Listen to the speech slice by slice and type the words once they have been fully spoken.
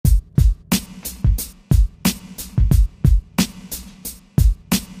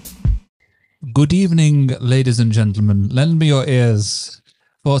Good evening, ladies and gentlemen. Lend me your ears.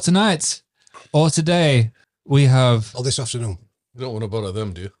 For tonight, or today, we have... Or this afternoon. You don't want to bother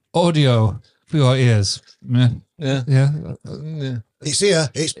them, do you? Audio for your ears. Yeah. Yeah. It's here.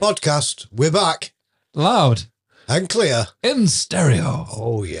 It's podcast. We're back. Loud. And clear. In stereo.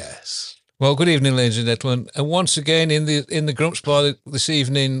 Oh, yes. Well, good evening, ladies and gentlemen. And once again, in the Grumps Bar this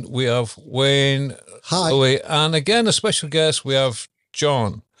evening, we have Wayne. Hi. Louis, and again, a special guest, we have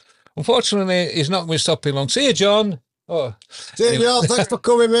John. Unfortunately, he's not going to stop here long. See you, John. Oh, See you, John. Thanks for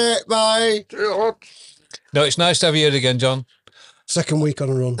coming, mate. Bye. No, it's nice to have you here again, John. Second week on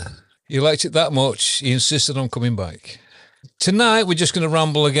a run. You liked it that much, you insisted on coming back. Tonight, we're just going to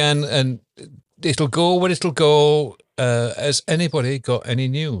ramble again, and it'll go where it'll go. Has anybody got any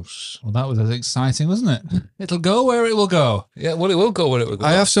news? Well, that was exciting, wasn't it? It'll go where it will go. Yeah, well, it will go where it will go.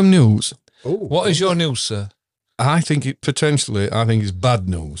 I have some news. Oh. What is your news, sir? I think it's bad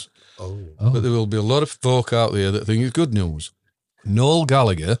news. Oh. But there will be a lot of folk out there that think it's good news. Noel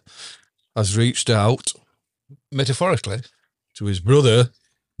Gallagher has reached out Metaphorically? to his brother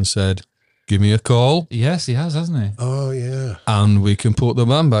and said, give me a call Yes, he has, hasn't he? Oh, yeah. and we can put the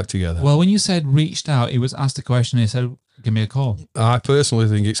band back together. Well, when you said reached out, he was asked a question and he said, give me a call. I personally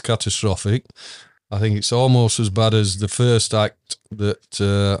think it's catastrophic. I think it's almost as bad as the first act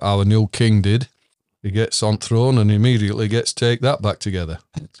that our new king did. He gets on throne and immediately gets take that back together.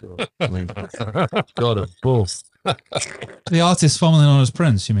 So, I mean, God of both. The artist formerly known as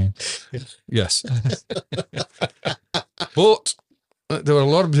Prince, you mean? Yes. But there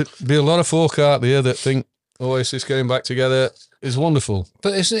will be a lot of folk out there that think Oasis getting back together is wonderful.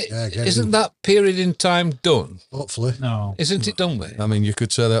 But isn't Yeah, it? get Isn't him. that period in time done? Hopefully. No. Isn't it done with? I mean, you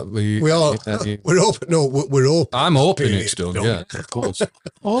could say that We are. We're open. No, we're open. I'm hoping it's done, yeah, of course.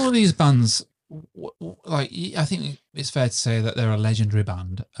 All of these bands, I think it's fair to say that they're a legendary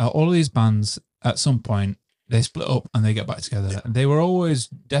band. All of these bands, at some point, they split up and they get back together. They were always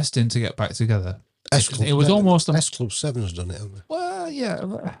destined to get back together. It was almost a... S Club 7's done it, haven't they? Well, yeah.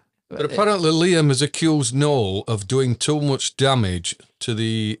 But apparently Liam has accused Noel of doing too much damage to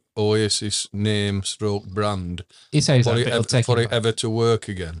the Oasis name stroke brand He says for that, it, but he'll take for it it back. ever to work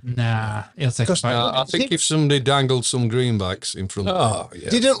again. Nah, he'll take it back. I think if somebody dangled some greenbacks in front of Oh, yeah.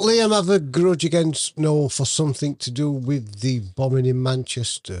 Didn't Liam have a grudge against Noel for something to do with the bombing in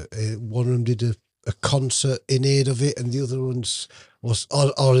Manchester? One of them did a concert in aid of it, and the other ones was,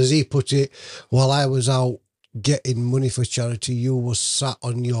 or as he put it, while I was out getting money for charity, you was sat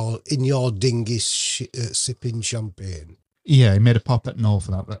on in your dinghy sipping champagne. Yeah, he made a pop at Noel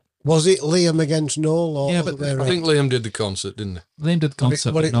for that. But Was it Liam against Noel? Or Yeah, the but way I around? think Liam did the concert, didn't he? Liam did the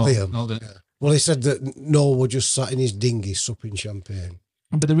concert, Was but it no, Liam? Noel didn't. Well, he said that Noel was just sat in his dinghy supping champagne.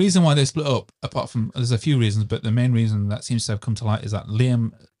 But the reason why they split up, apart from, there's a few reasons, but the main reason that seems to have come to light is that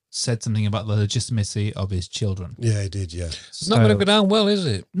Liam said something about the legitimacy of his children. Yeah, he did, yeah. It's not going to go down well, is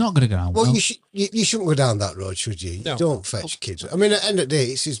it? Not going to go down well. Well, you shouldn't go down that road, should you? No. You don't fetch kids. I mean, at the end of the day,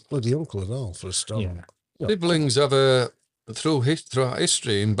 it's his bloody uncle and all, for a start. Yeah. Siblings have throughout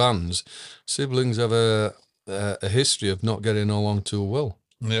history in bands, siblings have a history of not getting along too well.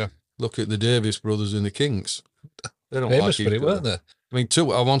 Yeah. Look at the Davis brothers and the Kinks. They don't Famous like for each it, other. weren't they? I mean,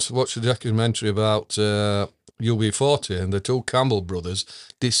 I once watched a documentary about UB40, and the two Campbell brothers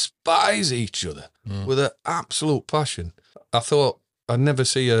despise each other with an absolute passion. I thought I'd never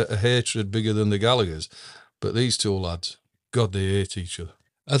see a hatred bigger than the Gallaghers, but these two lads, God, they hate each other.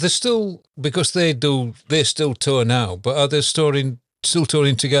 Are they still, because they still tour now, but are they still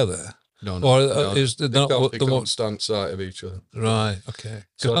touring together? No, Or no, is the they not can't, what they the can't one? stand sight of each other. Right, okay.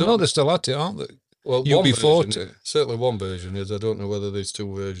 So I I know don't- they're still at it, aren't they? Well, UB40. certainly one version is. I don't know whether there's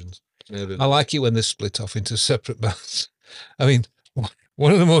two versions. Maybe. I like it when they split off into separate bands. I mean,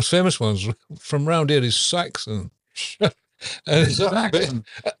 one of the most famous ones from round here is Saxon. And Is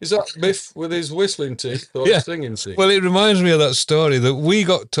that Biff with his whistling teeth or Yeah. his singing teeth? well, it reminds me of that story that we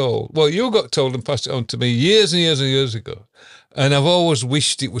got told. Well, you got told and passed it on to me years and years and years ago. And I've always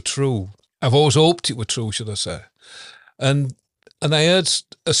wished it were true. I've always hoped it were true, should I say. And I heard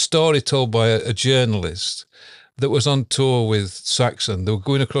a story told by a journalist that was on tour with Saxon. They were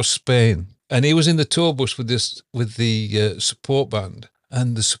going across Spain. And he was in the tour bus with the support band.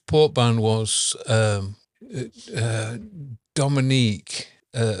 And the support band was Dominique,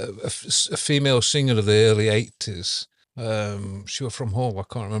 a female singer of the early 80s. She was from Hull. I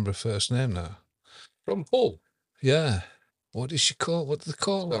can't remember her first name now. From Hull. Yeah. What is she called? What do they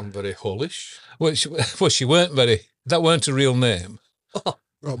call her? I'm very Hullish. Well, she weren't very... That weren't a real name.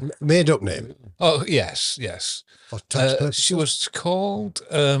 Well, made up name. Oh, yes. For tax purposes. She was called...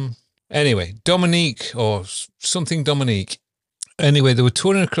 anyway, Dominique or something Dominique. Anyway, they were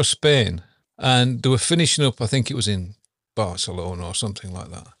touring across Spain and they were finishing up. I think it was in Barcelona or something like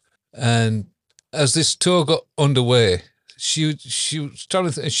that. And as this tour got underway, she was trying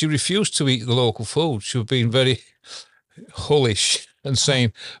to. She refused to eat the local food. She was being very hullish and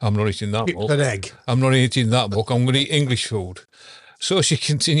saying, "I'm not eating that muck. An egg. I'm not eating that muck. I'm going to eat English food." So she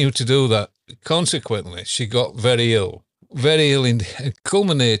continued to do that. Consequently, she got very ill,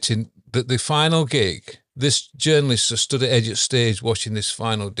 culminating that the final gig. This journalist stood at edge of stage watching this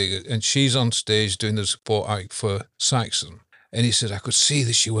final gig, and she's on stage doing the support act for Saxon. And he said, I could see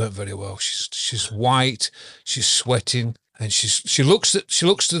that she weren't very well. She's white, she's sweating, and she looks to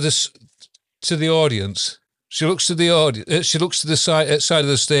the audience. She looks to the audience. She looks to the side of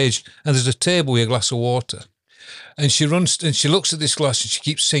the stage, and there's a table with a glass of water. And she runs and she looks at this glass, and she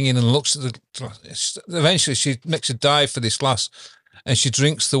keeps singing and looks at the glass. Eventually, she makes a dive for this glass, and she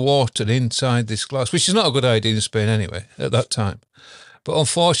drinks the water inside this glass, which is not a good idea in Spain anyway at that time. But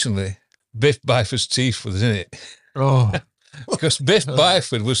unfortunately, Biff Byford's teeth was in it. Oh, Because Biff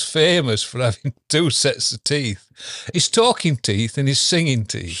Byford was famous for having two sets of teeth. His talking teeth and his singing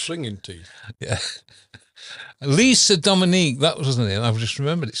teeth. Singing teeth. Yeah. Lisa Dominique, that was her name. I've just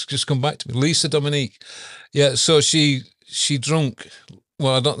remembered. It's just come back to me. Lisa Dominique. Yeah, so she drunk.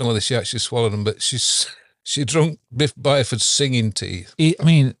 Well, I don't know whether she actually swallowed them, but she drunk Biff Byford's singing teeth. I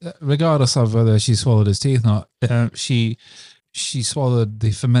mean, regardless of whether she swallowed his teeth or not, she swallowed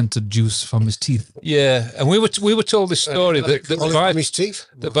the fermented juice from his teeth. Yeah, and we were told this story that From his teeth.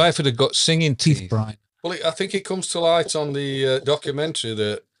 that Byford had got singing teeth. Brine. Well, I think it comes to light on the documentary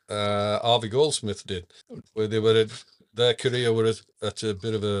that Harvey Goldsmith did, where their career were at a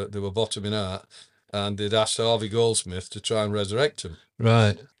bit of they were bottoming out, and they'd asked Harvey Goldsmith to try and resurrect him.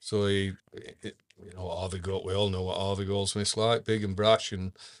 Right. So we all know what Harvey Goldsmith's like, big and brash,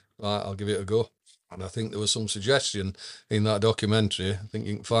 and right, I'll give it a go. And I think there was some suggestion in that documentary, I think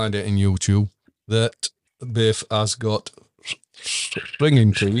you can find it in YouTube, that Biff has got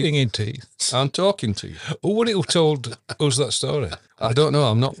singing teeth and talking teeth. Who would it have told us that story? I don't know,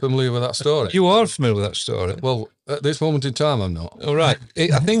 I'm not familiar with that story. You are familiar with that story. Well, at this moment in time, I'm not. All right.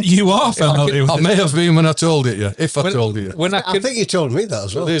 I think You are familiar with I may have been when I told it you, if I told it you. when I think you told me that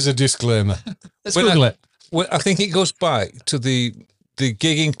as well. There's a disclaimer. Let's when Google it. I think it goes back to the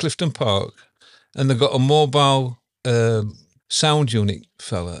gig in Clifton Park, and they got a mobile sound unit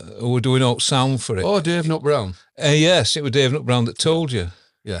fella who were doing all sound for it. Oh, Dave Nut Brown. Yes, it was Dave Nut Brown that told you.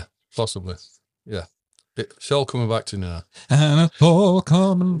 Yeah, possibly. Yeah. It's all coming back to now. And it's all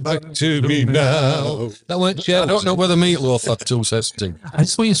coming back to me now. That weren't I Chelsea. don't know whether Meatloaf had two sets of teeth. I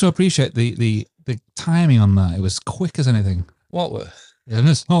just want you to appreciate the timing on that. It was quick as anything. What were? And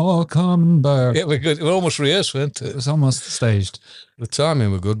it's all coming back. Yeah, we're good. We're almost rehearsed, weren't It it? was almost staged. The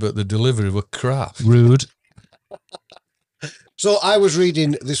timing were good, but the delivery were crap. Rude. So I was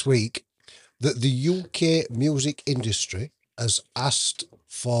reading this week that the UK music industry has asked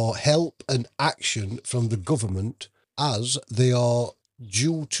for help and action from the government as they are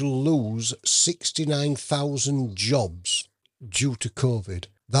due to lose 69,000 jobs due to COVID.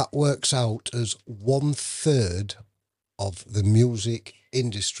 That works out as 1/3 of the music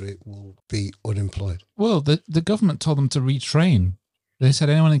industry will be unemployed. Well, the government told them to retrain. They said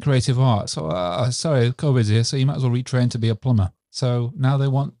anyone in creative art. So, sorry, COVID's here, so you might as well retrain to be a plumber. So now they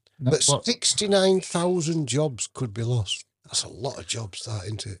want... But 69,000 jobs could be lost. That's a lot of jobs, that,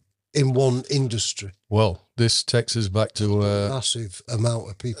 isn't it? In one industry. Well, this takes us back to Massive amount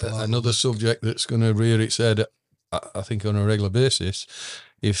of people. another subject that's going to rear its head, I think, on a regular basis.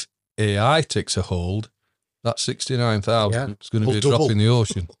 If AI takes a hold, that 69,000 is going to Will be a drop double. in the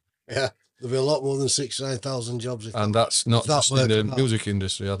ocean. Yeah, there'll be a lot more than 69,000 jobs. And that's not that just in the works out. music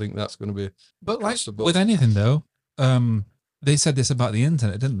industry. I think that's going to be... But like That's the book. with anything, though, they said this about the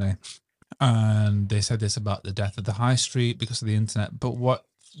internet, didn't they? And they said this about the death of the high street because of the internet. But what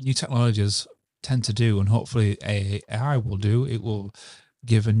new technologies tend to do, and hopefully AI will do, it will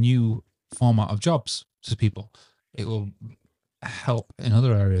give a new format of jobs to people. It will help in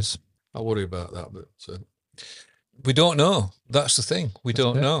other areas. I worry about that, but... We don't know. That's the thing. We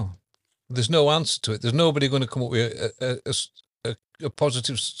don't it. know. There's no answer to it. There's nobody going to come up with a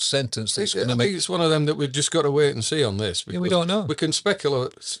positive sentence that's going to I make... think it's one of them that we've just got to wait and see on this. Yeah, we because don't know. We can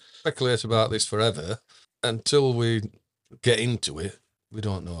speculate about this forever until we get into it. We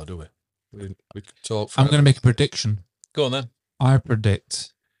don't know, do we? We can talk I'm forever. going to make a prediction. Go on then. I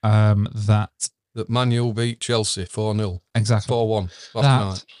predict that That Man U beat Chelsea 4-0, exactly 4-1 last that,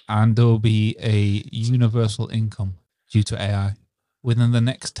 night. and there will be a universal income due to AI within the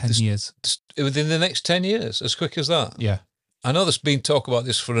next 10 years. Within the next 10 years, as quick as that. Yeah. I know there's been talk about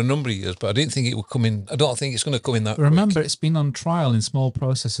this for a number of years, but I didn't think it would come in. I don't think it's going to come in that Remember, quick. it's been on trial in small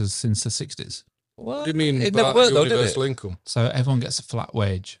processors since the 60s. Well, What do you mean it by never worked though, did it? universal income? So everyone gets a flat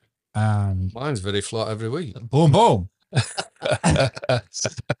wage. And Mine's very flat every week. boom, boom.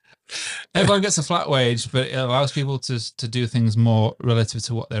 Everyone gets a flat wage, but it allows people to do things more relative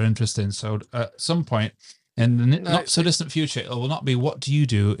to what they're interested in. So at some point in the not so distant future, it will not be what do you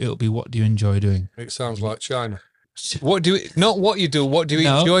do, it'll be what do you enjoy doing. It sounds like China. What do you, not what you do, what do you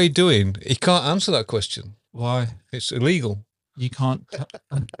No. enjoy doing? You can't answer that question. Why? It's illegal. You can't.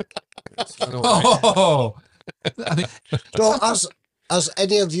 I know what Oh, I think So, has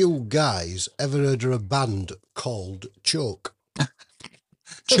any of you guys ever heard of a band called Choke?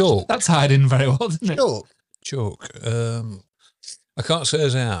 Choke. that's hiding very well, didn't it? Choke? Choke. I can't say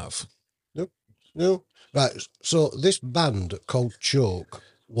as I have. No? Right, so this band called Choke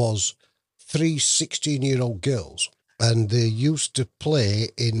was 3 16-year-old girls, and they used to play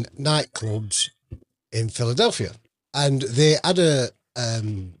in nightclubs in Philadelphia. And they had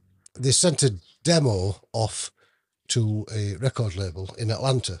they sent a demo off to a record label in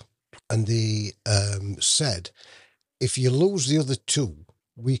Atlanta, and they said, if you lose the other two,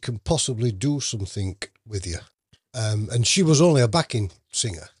 we can possibly do something with you. And she was only a backing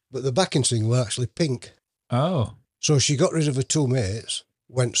singer, but the backing singer was actually Pink. Oh, So she got rid of her two mates,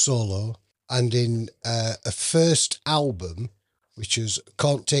 went solo, and in a first album, which is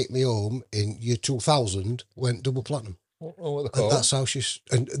Can't Take Me Home in year 2000, went double platinum. What are they And called? that's how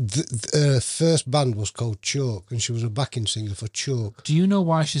and her first band was called Choke, and she was a backing singer for Choke. do you know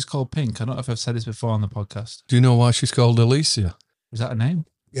why she's called Pink? I don't know if I've said this before on the podcast. Do you know why she's called Alicia? Is that a name?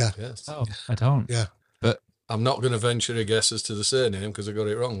 Yeah, Yes. Oh, I don't. yeah. I'm not going to venture a guess as to the surname because I got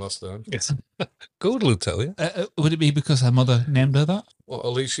it wrong last time. Yes. Google will tell you. Would it be because her mother named her that? What,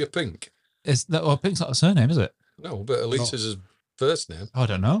 Alicia Pink? Is that well, Pink's not a surname, is it? No, but Alicia's his first name. I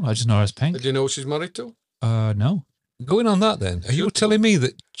don't know. I just know her as Pink. Do you know who she's married to? No. Going on that then, are you telling me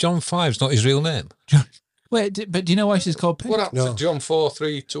that John Five's not his real name? Wait, but do you know why she's called Pink? What happened to John 4,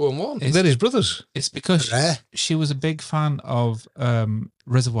 3, 2 and 1? It's- They're his brothers. It's because Rare. she was a big fan of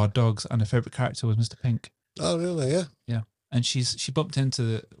Reservoir Dogs, and her favorite character was Mr. Pink. Oh, really? Yeah. And she bumped into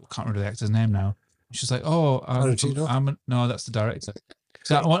the I can't remember the actor's name now. She's like, "Oh, Tarantino? no, that's the director."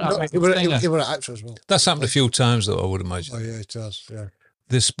 So I want, No, I, he was an actor as well. That's happened a few times though, I would imagine. Oh, yeah, it does. Yeah.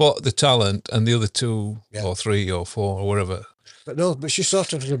 They spot the talent and the other two Yeah. or three or four or whatever. But she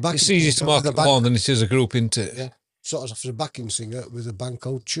sort of was a backing It's easy to singer with market a more than it is a group, isn't it? Yeah. Sort of as a backing singer with a band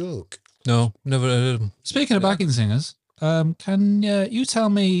called Choke. No, never heard of them. Speaking of backing singers, can you tell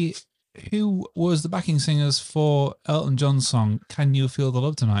me who was the backing singers for Elton John's song "Can You Feel the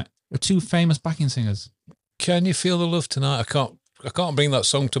Love Tonight"? The two famous backing singers. Can you feel the love tonight? I can't bring that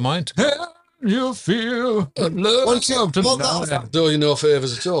song to mind. Can you feel the love tonight? Do you no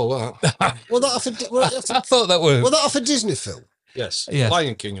favours at all, that? Well, that off a, I thought that were. well, that off a Disney film. Yes. Yes.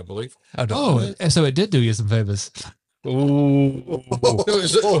 Lion King, I believe. I don't know. Oh, so it did do you some favors. Ooh. No, it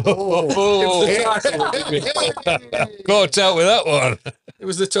was the title that did me. Got out with that one. It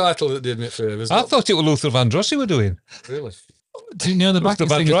was the title that did me favours. I thought it was Luther Vandross were doing. Really? Do you know the Must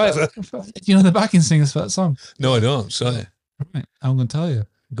backing have been singers? Do you know the backing singers for that song? No, I don't. Sorry. Right, I'm going to tell you.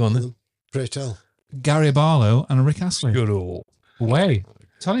 Go on then. Pray tell. Gary Barlow and Rick Astley. Good old. Way,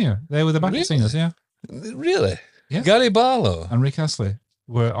 telling you, they were the backing Really? singers, yeah. Really? Yeah. Gary Barlow. And Rick Astley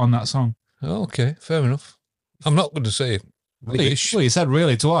were on that song. Oh, okay, fair enough. I'm not going to say Well, you said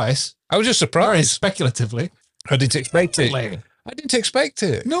really twice. I was just Very surprised. speculatively. I didn't expect it. I didn't expect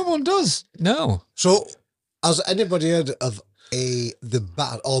it. No one does. No. So, has anybody heard of the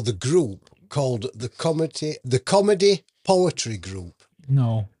band or the group called the Comedy Poetry Group?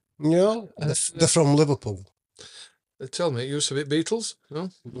 No. No, they're from Liverpool. They tell me it used to be Beatles. No?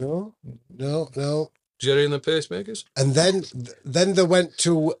 No. Jerry and the Pacemakers? And then they went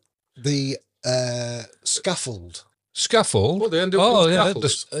to the Scaffold. Scaffold. Well, they ended up Oh, with yeah.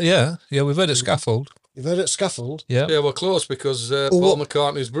 Scaffolds. Yeah, we've heard of Scaffold. You've heard of Scaffold? Yeah. Yeah, we're close because Paul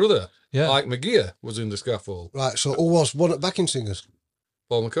McCartney's brother, Yeah. Mike McGeer, was in the Scaffold. Right, so who was one of the backing singers?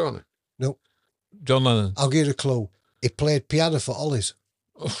 Paul McCartney. John Lennon. I'll give you a clue. He played piano for Ollie's.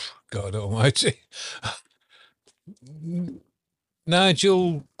 God almighty.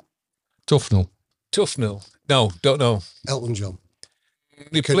 Nigel Tufnell. Tufnell. No, don't know. Elton John.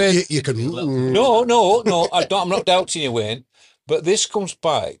 He played... You can. No, I'm not doubting you, Wayne. But this comes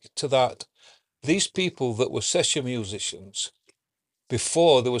back to that. These people that were session musicians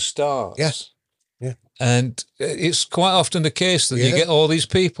before they were stars. Yes. Yeah. And it's quite often the case that you Yeah. get all these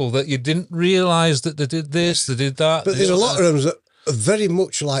people that you didn't realise that they did this, they did that. But there's a lot of them that are very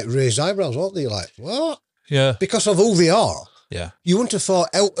much like raised eyebrows, aren't they? Like, what? Yeah. Because of who they are. Yeah. You wouldn't have thought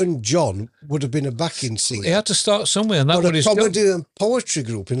Elton John would have been a backing singer. He had to start somewhere, and that's or what a he's done. comedy and poetry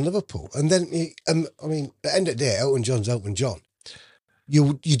group in Liverpool. And then, I mean, at the end of the day, Elton John's Elton John.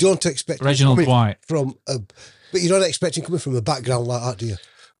 You don't expect Reginald him coming Dwight. but you don't expect him coming from a background like that, do you?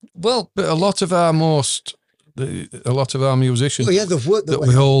 Well, But a lot of our musicians Oh, yeah, they've worked that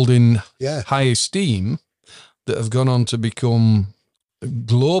we hold in Yeah. high esteem that have gone on to become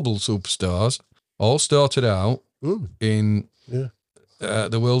global superstars all started out in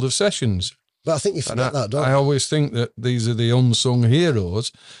the world of sessions. But I think you forget that, don't I you? always think that these are the unsung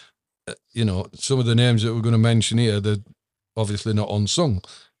heroes. You know, some of the names that we're going to mention here, they're obviously not unsung,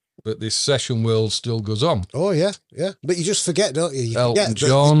 but this session world still goes on. Oh, yeah, yeah. But you just forget, don't you? You Elton forget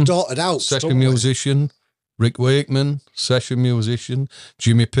John, that it's dotted out Session somewhere. musician, Rick Wakeman, session musician,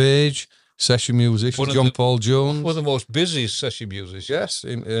 Jimmy Page, session musician, One of John the- Paul Jones. one of the most busiest session musicians. Yes,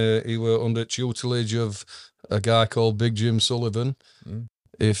 he were under tutelage of a guy called Big Jim Sullivan.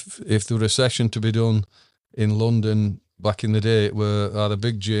 If there were a session to be done in London back in the day, it were either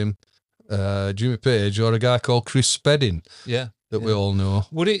Big Jim, Jimmy Page, or a guy called Chris Spedding Yeah. that we all know.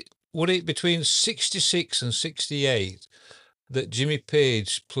 Would it between 66 and 68 that Jimmy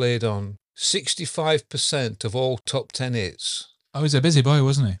Page played on 65% of all top 10 hits? Oh, he's a busy boy,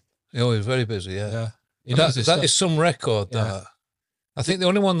 wasn't he? Oh, he was very busy, yeah. Yeah. He knows his That stuff. is some record, Yeah. that. I think the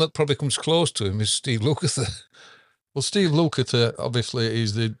only one that probably comes close to him is Steve Lukather. Well, Steve Lukather obviously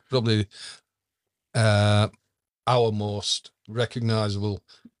is probably our most recognisable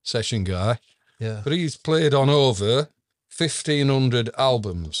session guy, Yeah. but he's played on over 1,500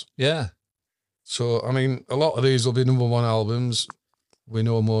 albums. Yeah. So, I mean, a lot of these will be number one albums. We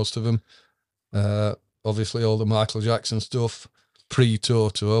know most of them. Obviously, all the Michael Jackson stuff,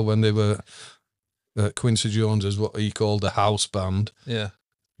 pre-Toto, when they were Quincy Jones is what he called the house band. Yeah.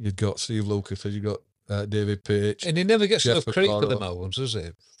 You'd got Steve Lukather, you got David Page. And he never gets Jeff enough credit for Porcaro. them albums, does he?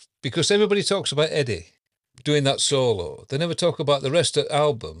 Because everybody talks about Eddie doing that solo. They never talk about the rest of the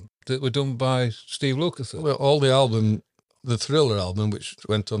album that were done by Steve Lukather. Well, all the album, the Thriller album, which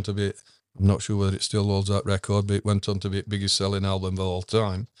went on to be, I'm not sure whether it still holds that record, but it went on to be the biggest selling album of all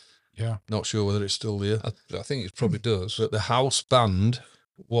time. Yeah. Not sure whether it's still there. I think it probably does. But the house band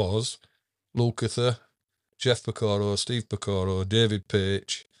was Lukather, Jeff Porcaro, Steve Porcaro, David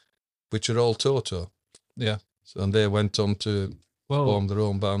Page, which are all Toto. Yeah. So, and they went on to form their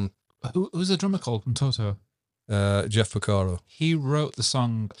own band. Who's the drummer called from Toto? Jeff Porcaro, He wrote the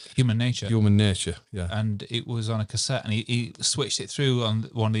song Human Nature. Human Nature, yeah. And it was on a cassette, and he switched it through on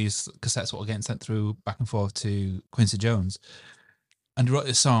one of these cassettes that were getting sent through back and forth to Quincy Jones. And he wrote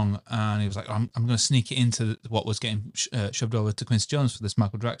this song, and he was like, I'm going to sneak it into what was getting shoved over to Quincy Jones for this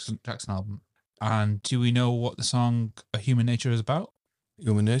Michael Jackson album. And do we know what the song Human Nature is about?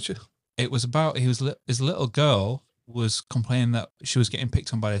 Human Nature? It was about his little girl was complaining that she was getting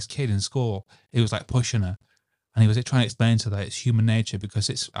picked on by this kid in school. He was like pushing her. And he was trying to explain to her that it's human nature because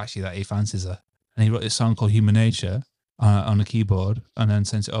it's actually that he fancies her. And he wrote this song called Human Nature on a keyboard and then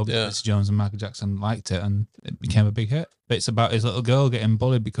sent it over to Quincy Jones, and Michael Jackson liked it and it became a big hit. But it's about his little girl getting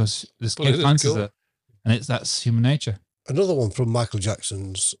bullied because this kid fancies her. And that's human nature. Another one from Michael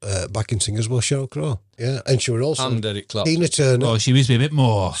Jackson's backing singers was Sheryl Crow. Yeah, and she was also And Eric Clapton. Tina Turner. Oh, she used to be a bit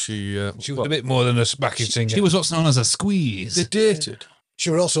more. She was a bit more than a backing singer. She was what's known as a squeeze. They dated. She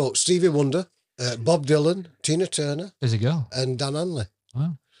was also Stevie Wonder, Bob Dylan, Tina Turner, There's a girl. and Dan Hanley.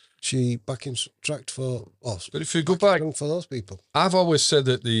 Wow. She backing tracked for. But if you go back, for those people. I've always said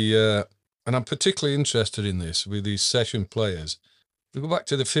that and I'm particularly interested in this with these session players. If we go back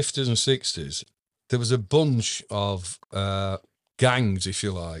to the 50s and 60s, there was a bunch of gangs, if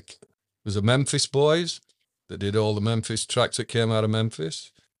you like. There was the Memphis Boys that did all the Memphis tracks that came out of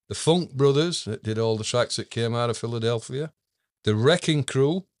Memphis. The Funk Brothers that did all the tracks that came out of Philadelphia. The Wrecking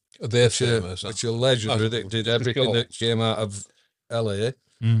Crew, They're famous. which are legendary, that did everything that came out of LA.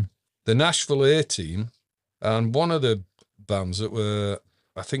 Mm. The Nashville A-Team, and one of the bands that were,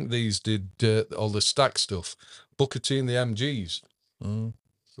 I think these did all the Stack stuff, Booker T and the MGs. Mm.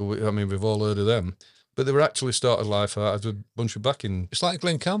 So we've all heard of them. But they were actually started life out as a bunch of backing. It's like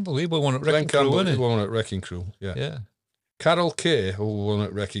Glenn Campbell. He won at Glenn Wrecking Crew, Campbell wasn't won at Wrecking Crew, yeah. he? Yeah. Carol Kay, who won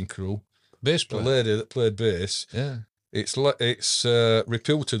at Wrecking Crew, Bass the player. lady that played bass, Yeah. it's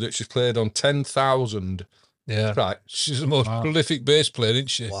reputed that she's played on 10,000 Yeah. tracks She's the most prolific bass player, isn't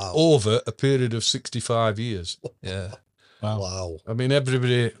she? Wow. over a period of 65 years. Yeah. Wow. I mean,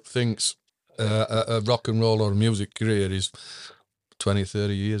 everybody thinks a rock and roll or a music career is 20,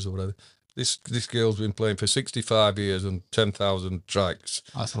 30 years or whatever. This girl's been playing for 65 years and 10,000 tracks.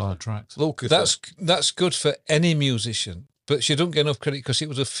 That's a lot of tracks. Look at That's good for any musician, but she don't get enough credit because it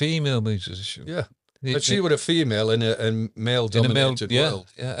was a female musician. yeah. But she was a female in a male-dominated world.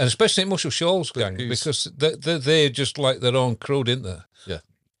 Yeah, and especially in Muscle Shoals gang, because they're just like their own crew, didn't they? Yeah.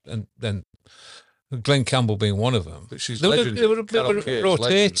 And then Glenn Campbell being one of them. But she's They were legendary.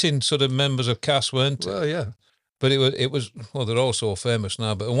 rotating sort of members of cast, weren't they? Well, yeah. But it was well, they're all so famous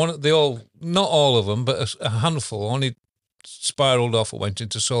now. But not all of them, but a handful only spiraled off and went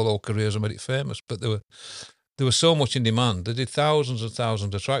into solo careers and made it famous. But there was so much in demand. They did thousands and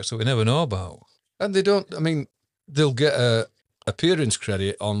thousands of tracks that we never know about. And they don't. I mean, they'll get a appearance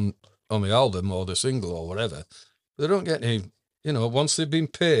credit on the album or the single or whatever. They don't get any. You know, once they've been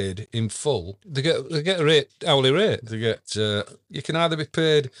paid in full, They get a hourly rate. they get. You can either be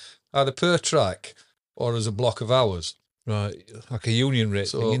paid either per track or as a block of hours. Right, like a union rate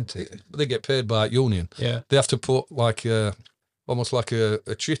So thing, isn't it? they get paid by union. Yeah. They have to put like almost like a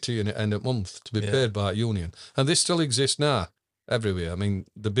chitty in the end of month to be Yeah. paid by union, and this still exists now everywhere. I mean,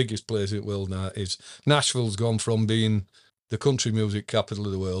 the biggest place in the world now is Nashville's gone from being the country music capital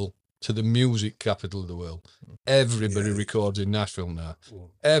of the world to the music capital of the world. Everybody records in Nashville now.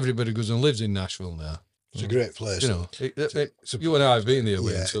 Everybody goes and lives in Nashville now. It's a great place. You know, you and I have been there,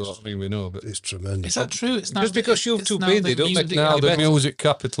 Yeah, so I mean, we know. But It's tremendous. Is that true? It's Just because you're too now busy, the don't make music now the capital. music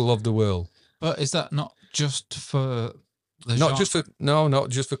capital of the world. But is that not just for the Not genre? not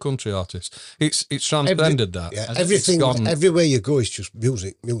just for country artists. It's transcended that. Yeah, It's everything, gone- everywhere you go is just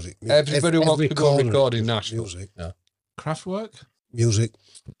music. Everybody wants Every to go corner record is in just Nashville. Music. Yeah. Kraftwerk? Music.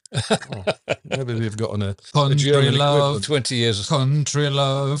 Maybe they've got a Country German love. equivalent. 20 years. Country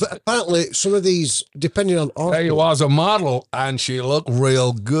love. But apparently, some of these, depending on Hey, artists, was a model and she looked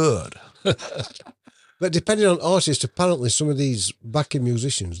real good. but depending on artists, apparently some of these backing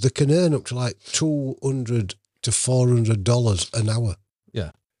musicians, they can earn up to like $200 to $400 an hour.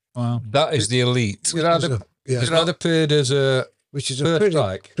 Wow. That is the elite. You're either, Yeah, you're either paid as a which is per a pretty,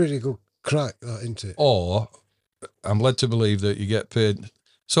 track, pretty good crack, that, isn't it? or I'm led to believe that you get paid.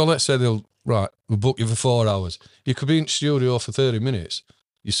 So let's say we'll book you for 4 hours. You could be in the studio for 30 minutes.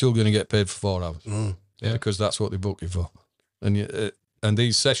 You're still going to get paid for 4 hours. Mm. Yeah. Because that's what they book you for. And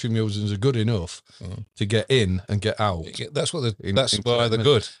these session musicians are good enough to get in and get out. That's what In- that's in why they're 30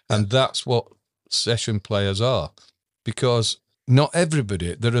 good. And that's what session players are. Because not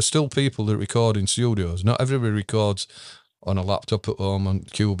everybody, there are still people that record in studios. Not everybody records on a laptop at home on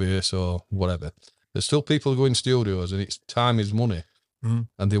Cubase or whatever. There's still people who go in studios and it's time is money. Mhm.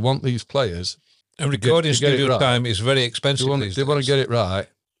 And they want these players. And recording to get it studio right. time is very expensive. They these want to days. get it right.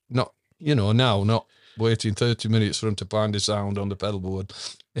 Not, not waiting 30 minutes for them to find a sound on the pedal board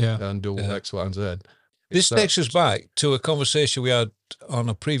Yeah. and do Yeah. X, Y, and Z. This takes us back to a conversation we had on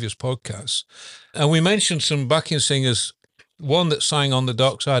a previous podcast. And we mentioned some backing singers, one that sang on The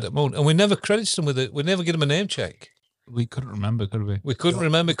Dark Side of the Moon, and we never credited them with it. We never gave them a name check. We couldn't remember, could we? We couldn't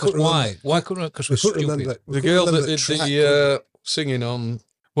remember because couldn't why? remember. Why couldn't we? Because we're We couldn't stupid. remember. we The couldn't girl that remember did track. the singing on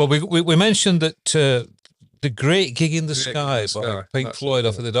Well, we mentioned that the Great Gig in the Great Gig in Sky the by Sky, Pink that's Floyd it,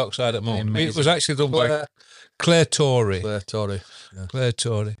 off of The Dark Side of the Moon. Amazing. It was actually done by Claire Claire Torrey.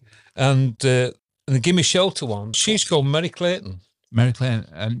 Torrey. And the Gimme Shelter one, she's called Mary Clayton. Mary Clayton,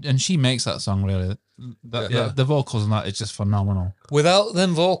 and she makes that song really. The vocals on that is just phenomenal. Without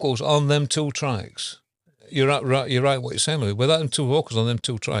them vocals on them two tracks, you're right. You're right. What you're saying, Louis. Without them two vocals on them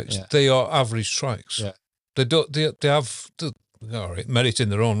two tracks, Yeah. they are average tracks. Yeah. They don't. They have all right, merit in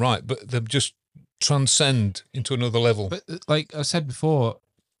their own right, but they just transcend into another level. But like I said before,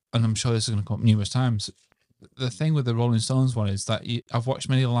 and I'm sure this is going to come up numerous times, the thing with the Rolling Stones one is that I've watched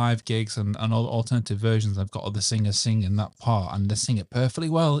many live gigs and all alternative versions. I've got other singers singing that part, and they sing it perfectly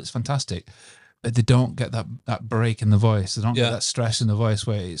well. It's fantastic, but they don't get that break in the voice. They don't get that stress in the voice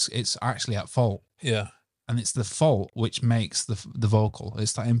where it's actually at fault. Yeah. And it's the fault which makes the vocal.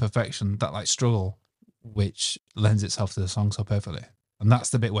 It's that imperfection, that like struggle, which lends itself to the song so perfectly. And that's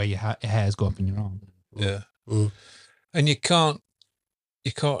the bit where your hairs go up in your arm. Yeah. Mm. And you can't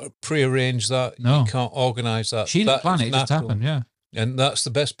prearrange that. No. You can't organise that. She didn't That plan is it, it just natural. happened, yeah. And that's the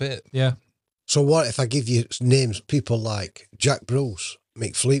best bit. Yeah. So what if I give you names, people like Jack Bruce,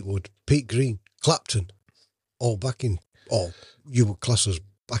 Mick Fleetwood, Pete Green, Clapton, all backing, or you would class as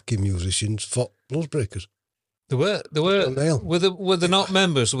backing musicians for Blues Breakers? There were Nail. were they not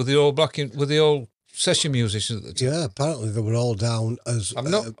members? Were the old session musicians at the time? Yeah, apparently they were all down as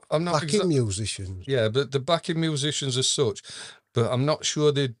I'm not backing musicians. Yeah, but the backing musicians as such, but I'm not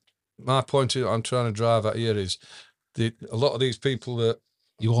sure my point I'm trying to drive at here is a lot of these people that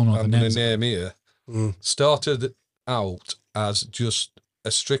You all know the I'm going names. to name here started out as just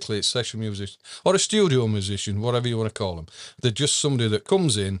a strictly session musician or a studio musician, whatever you want to call them. They're just somebody that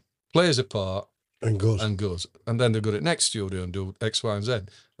comes in, plays a part, And goes. and then they go to the next studio and do X, Y, and Z.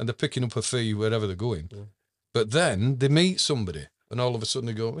 and they're picking up a fee wherever they're going. But then they meet somebody, and all of a sudden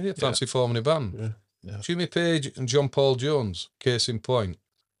they go, "Hey, fancy forming a band." Yeah. Jimmy Page and John Paul Jones, case in point,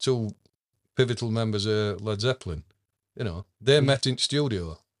 two pivotal members of Led Zeppelin. You know, they met in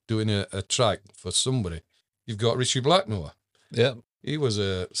studio doing a track for somebody. You've got Richie Blackmore. Yeah. He was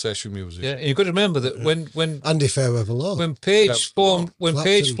a session musician. Yeah, and you've got to remember that when Andy Fairweather Law. when Page formed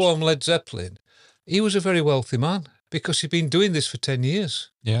Clapton's. Led Zeppelin, he was a very wealthy man because he'd been doing this for 10 years.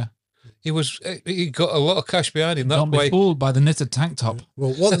 Yeah. He got a lot of cash behind him. That's Don't be why. fooled by the knitted tank top.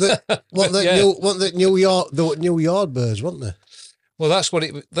 Well, what the New Yardbirds, weren't they? Well, that's what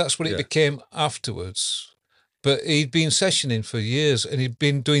it Yeah. became afterwards. But he'd been sessioning for years, and he'd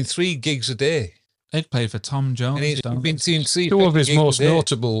been doing 3 gigs a day. They'd played for Tom Jones. And he'd been seeing 3 Two of his gigs a most day.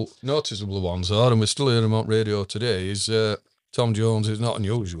 noticeable ones are, and we're still hearing them on radio today, is Tom Jones is Not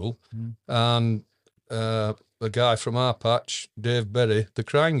Unusual, and the guy from our patch, Dave Berry, The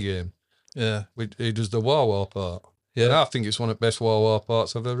Crying Game. Yeah, He does the wah-wah part. yeah. And I think it's one of the best wah-wah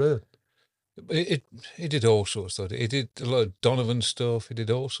parts I've ever heard. He did all sorts of. He did a lot of Donovan stuff. He did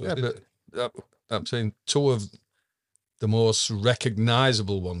all sorts. Yeah, but I'm saying two of the most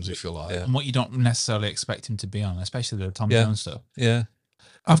recognisable ones, if you like. Yeah. And what you don't necessarily expect him to be on, especially the Tom Yeah. Jones stuff. Yeah.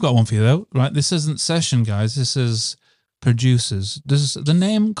 I've got one for you though, right? This isn't session guys. This is producers. Does the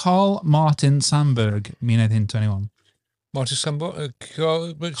name Carl Martin Sandberg mean anything to anyone? Martin Sambo,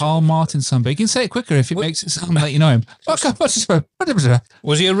 Carl Martin Sandberg. You can say it quicker if it makes it sound like you know him.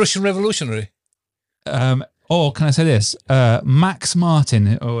 was he a Russian revolutionary? Or can I say this? Max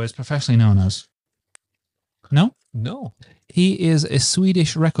Martin, or is professionally known as. No? No. He is a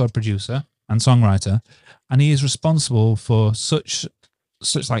Swedish record producer and songwriter, and he is responsible for such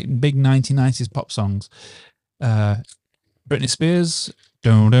like big 1990s pop songs. Britney Spears,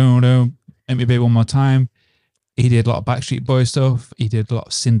 Don't Make Me Baby One More Time. He did a lot of Backstreet Boys stuff. He did a lot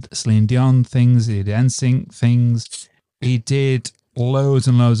of Celine Dion things. He did NSYNC things. He did loads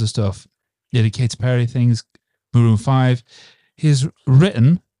and loads of stuff. He did Katy Perry things, Maroon 5. He's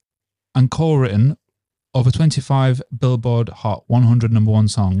written and co-written over 25 Billboard Hot 100 #1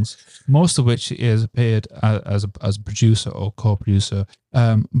 songs, most of which he has appeared as a producer or co-producer.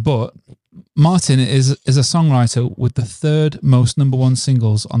 But Martin is a songwriter with the 3rd most #1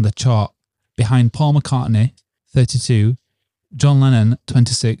 singles on the chart, behind Paul McCartney, 32, John Lennon,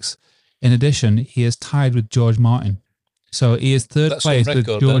 26. In addition, he is tied with George Martin. So he is 3rd That's place on with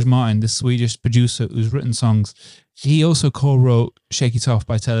record, George then. Martin, the Swedish producer who's written songs. He also co-wrote Shake It Off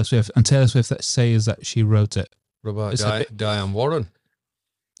by Taylor Swift, and Taylor Swift that says that she wrote it. What about It's a bit- Diane Warren?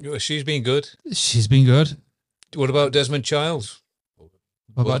 She's been good. She's been good. What about Desmond Child?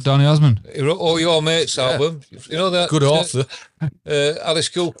 What about Donny Osmond? He wrote All Your Mates album. You know that? Good author. Alice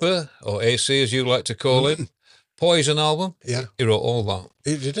Cooper, or AC as you like to call him. Poison album. Yeah. He wrote all that.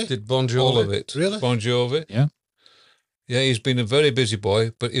 Did he? Did Bon Jovi. All of it. Really? Bon Jovi. Yeah. Yeah, he's been a very busy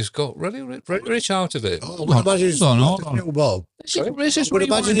boy, but he's got really rich out of it. Oh, I would imagine it's Hold on, worth hold a on. few bob. Let's just I would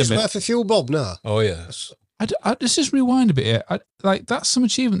rewind imagine a it's bit. worth a few bob now. Oh, yes. Let's just rewind a bit here. Like, that's some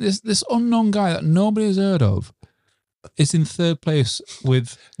achievement. This unknown guy that nobody has heard of is in 3rd place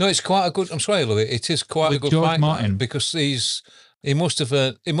with No, it's quite a good. I'm sorry, Louis. It is quite With a good George fight Martin. because he must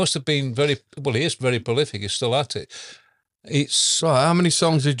have been very well. He is very prolific. He's still at it. It's So, how many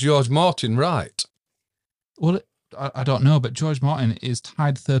songs did George Martin write? well, I don't know, but George Martin is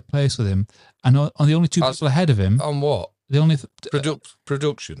tied 3rd place with him, and on the only 2 people ahead of him, On what? the only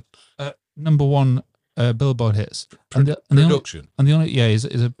Production. #1 Billboard hits, and the only Production.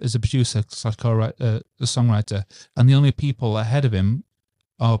 is a producer slash co-writer, a songwriter, and the only people ahead of him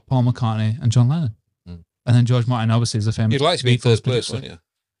are Paul McCartney and John Lennon, and then George Martin obviously is a famous. you'd like to be in Beatles 3rd place, producer. wouldn't you?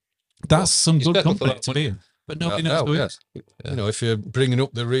 That's some he's good better for company that, to be in, but nobody knows who he is. You know, if you're bringing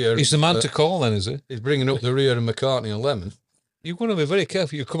up the rear, He's the man to call, then, is he? He's bringing up the rear of McCartney and Lemon You're going to be very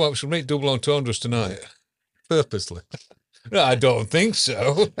careful. You come up with some great double entendres tonight. purposely. No, I don't think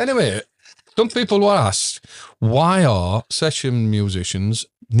so. Anyway, some people were asked, why are session musicians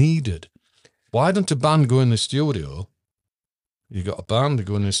needed? Why don't a band go in the studio? You got a band to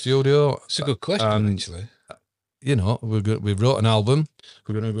go in the studio. It's a good question, And, actually. You know, we wrote an album.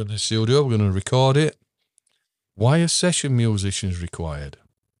 We're going to go in the studio. We're going to record it. Why are session musicians required?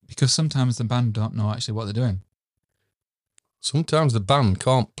 Because sometimes the band don't know actually what they're doing. Sometimes the band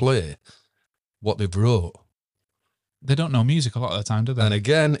can't play what they've wrote. They don't know music a lot of the time, do they? And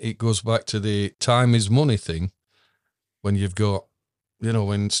again, it goes back to the time is money thing. When you've got, you know,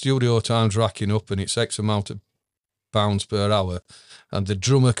 when studio time's racking up and it's X amount of pounds per hour, and the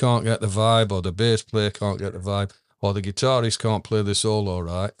drummer can't get the vibe, or the bass player can't get the vibe, or the guitarist can't play the solo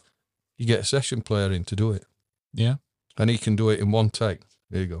right, you get a session player in to do it. Yeah. And he can do it in one take.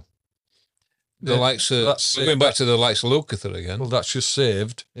 There you go. The likes of, That's we're going back to the likes of Lukather again. Well, that's just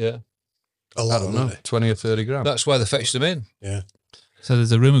saved, Yeah. A I lot don't of know, money. 20 or 30 grand. That's why they fetched them in. Yeah. So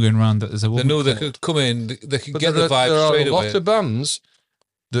there's a rumour going around that there's a They woman. knew they called- could come in, they could But get the there vibe are straight a away. lot of bands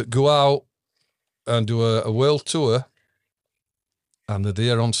that go out and do a world tour, and they're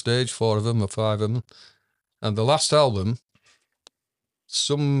there on stage, 4 of them or 5 of them. And the last album,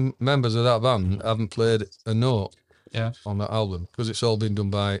 some members of that band haven't played a note Yeah. on that album because it's all been done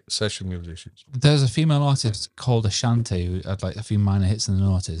by session musicians. There's a female artist called Ashanti who had like a few minor hits in the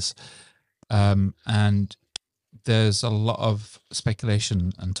noughties. And there's a lot of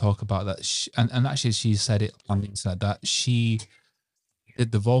speculation and talk about that. And actually, she said it on the internet that she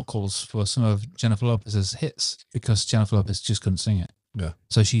did the vocals for some of Jennifer Lopez's hits because Jennifer Lopez just couldn't sing it. Yeah.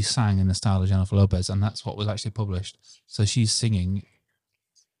 So she sang in the style of Jennifer Lopez, and that's what was actually published. So she's singing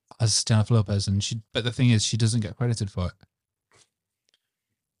as Jennifer Lopez, but the thing is, she doesn't get credited for it.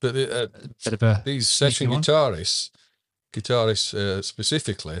 But Bit of a these session one. guitarists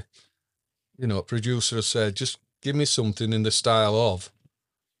specifically, you know, producers said, just give me something in the style of,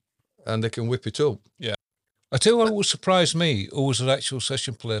 and they can whip it up. I tell you what would surprise me, who was an actual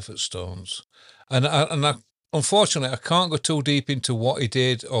session player for Stones. And I unfortunately, I can't go too deep into what he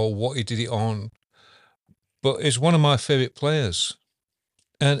did or what he did it on, but he's one of my favourite players.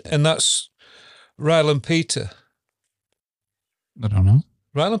 And that's Ryland Peter. I don't know.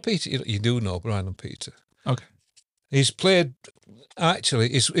 Ryland Peter, you do know Ryland Peter. Okay. He's played, actually,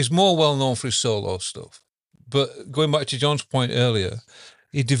 he's more well known for his solo stuff. But going back to John's point earlier,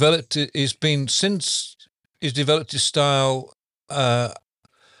 he's developed his style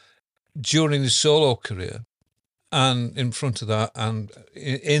during his solo career, and in front of that, and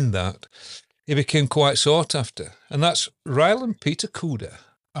in that, he became quite sought after. And that's Ryland Peter Cuda,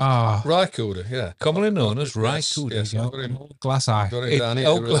 Ah, Rycooder, yeah. commonly known as Ry Yes, Cuda. yes, I've got it- glass eye. got it down here.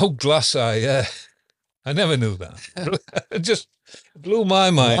 Oh, glass eye, yeah. I never knew that. It just blew my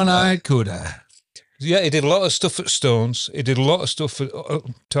mind. One-eyed Cuda. Yeah, he did a lot of stuff at Stones. He did a lot of stuff for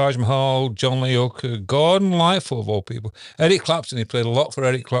Taj Mahal, John Lee Hooker, Gordon Lightfoot, of all people. Eric Clapton, he played a lot for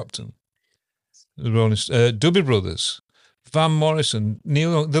Eric Clapton. The Rolling Doobie Brothers, Van Morrison,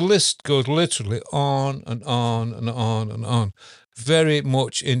 Neil Young. The list goes literally on and on and on and on. Very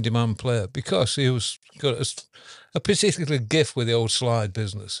much in-demand player because he was got a particular gift with the old slide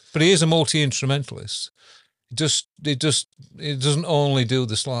business. But he is a multi-instrumentalist. He doesn't only do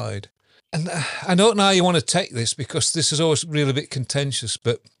the slide. And I don't know how you want to take this because this is always really a bit contentious,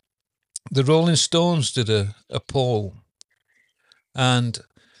 but the Rolling Stones did a poll, and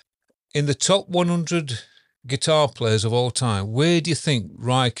in the top 100 guitar players of all time, where do you think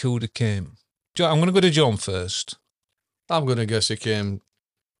Ry Cooder came? I'm going to go to John first. I'm going to guess he came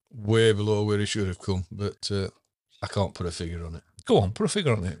way below where he should have come, but I can't put a figure on it. Go on, put a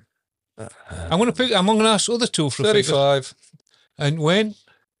figure on it. I'm going to ask other two for a figure. 35. And Wayne,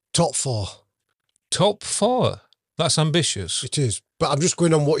 Top 4. top 4. That's ambitious. It is. But I'm just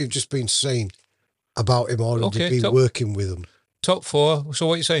going on what you've just been saying about him already Okay, been working with him. Top 4. So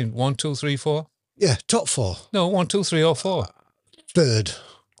what are you saying? 1, 2, 3, 4? Yeah, top 4. No, 1, 2, 3, or 4. Third.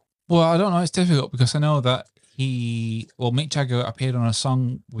 Well, I don't know. It's difficult because I know that Mick Jagger appeared on a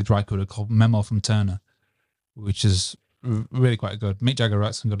song with Ry Cooder called Memo from Turner, which is really quite good. Mick Jagger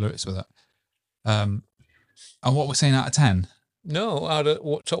writes some good lyrics with it. And what we're saying out of 10? No, out of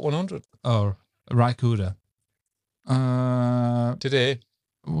what, top 100 Oh, Ry Cooder. today.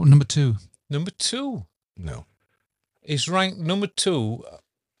 Number 2. Number 2. No. He's ranked number 2.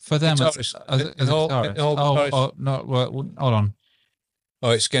 For them, Guitarist. as In a all guitarist. guitarists. No, well, hold on.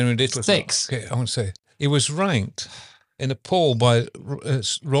 Oh, it's getting ridiculous. 6. Okay, I want to say he was ranked in a poll by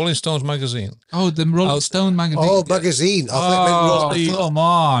Rolling Stones magazine. Oh, the Rolling Stone magazine. Oh, magazine. I thought it meant Rolling come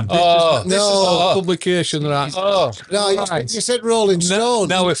on. Oh, No. Publication, right? No, you said Rolling Stone.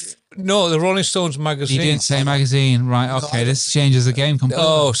 The Rolling Stones He magazine. didn't say magazine. Right, okay, this changes the game completely.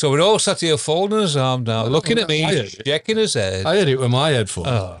 Oh, so we're all sat here folding his arm down, looking at me, I- shaking his head. I had it with my headphones.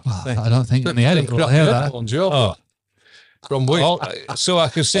 Oh, Well, I don't think in the edit we'll hear that. Headphones, Joe. oh. From which? So I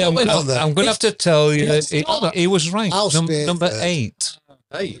can say I'm Wait on that. going to have to tell you Yes, that he was ranked I'll spare number third. 8,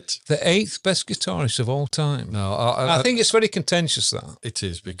 8. the 8th best guitarist of all time. No, I think it's very contentious that it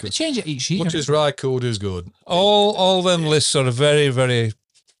is They because change it each year. much as Ry Cooder's good. all them lists are very, very.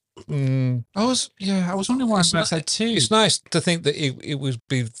 I was wondering why I said 2. It's nice to think that it was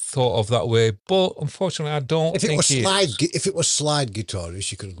be thought of that way, but unfortunately, I don't If it think was he is. slide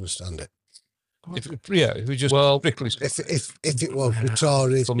guitarist, you could understand it. If we just strictly. If it was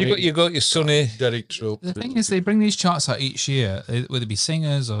guitarist, You got your Sonny. Derek Troop. The thing is, they bring these charts out each year, whether it be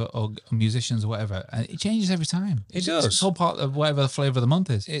singers or musicians or whatever, and it changes every time. It does. It's all part of whatever the flavour of the month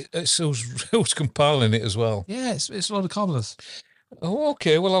is. It's who's compiling it as well. Yeah, it's a lot of cobblers. Oh,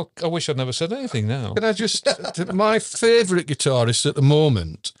 okay. Well, I wish I'd never said anything now. Can I just... my favourite guitarist at the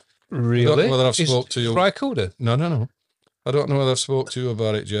moment... Really? I don't know whether I've spoke to you. Rycoda? No. I don't know whether I've spoke to you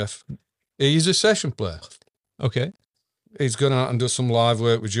about it, Jeff. He's a session player. Okay. He's gone out and done some live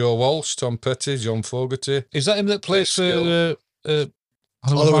work with Joe Walsh, Tom Petty, John Fogerty. Is that him that plays for...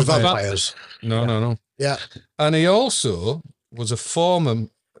 Hollywood Vampires. No. Yeah. And he also was a former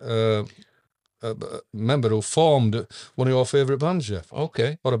member who formed one of your favourite bands, Jeff.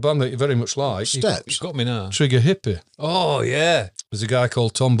 Okay. Or a band that you very much like. Steps. You've got me now. Trigger Hippie. Oh, yeah. There's a guy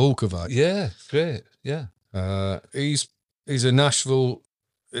called Tom Bulkovac. Yeah, great. Yeah. He's a Nashville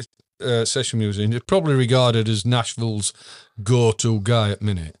session musician. He's probably regarded as Nashville's go-to guy at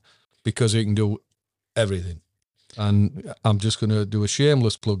minute because he can do everything. And I'm just going to do a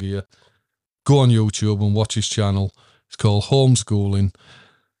shameless plug here. Go on YouTube and watch his channel. It's called Homeschooling.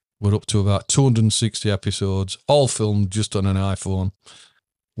 We're up to about 260 episodes, all filmed just on an iPhone.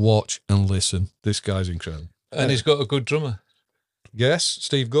 Watch and listen. This guy's incredible. And he's got a good drummer. Yes,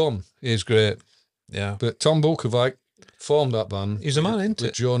 Steve Gorman. He's great. Yeah. But Tom Bulkovac formed that band. He's a man, isn't with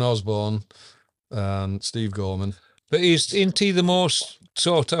it? Joan Osborne and Steve Gorman. But isn't he the most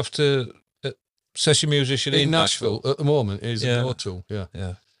sought after session musician In Nashville at the moment, he's a go-to.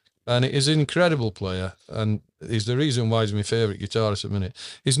 Yeah. And he's an incredible player, and he's the reason why he's my favourite guitarist at the minute.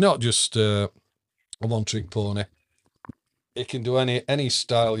 He's not just a one-trick pony. He can do any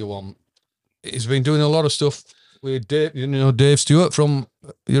style you want. He's been doing a lot of stuff with Dave Stewart from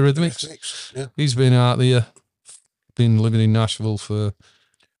Eurythmics. Yeah. He's been out there, been living in Nashville for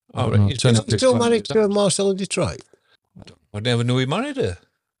Oh, right. know, 10 He's still married to Marcella Detroit. I never knew he married her.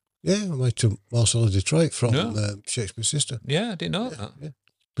 Yeah, I'm married to Marcella Detroit from No. Shakespeare's Sister. Yeah, I didn't know that. Yeah.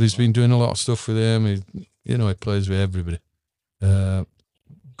 But he's been doing a lot of stuff with him. He plays with everybody. Go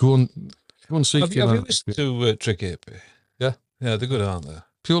and seek Have him you out. listened to Tricky Hippie? Yeah. Yeah, they're good, aren't they?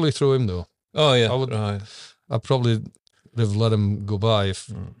 Purely through him, though. Oh, yeah. I probably would have let him go by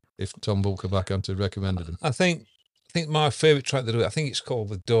if Tom Bulkovac hadn't recommended him. I think my favourite track they do, I think it's called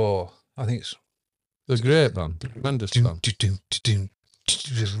The Door. I think it's... They're a great band. Tremendous band.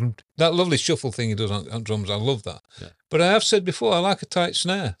 That lovely shuffle thing he does on drums, I love that. Yeah. But I have said before, I like a tight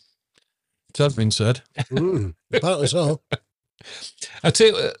snare. It has been said. Apparently so. I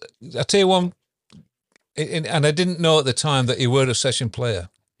tell you one, and I didn't know at the time that he were a session player.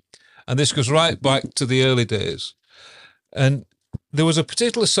 And this goes right back to the early days. And there was a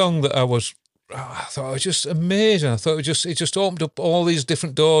particular song that I thought it was just amazing. I thought it just opened up all these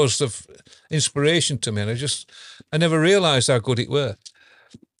different doors of inspiration to me. And I never realised how good it were.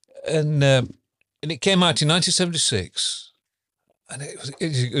 And it came out in 1976. And it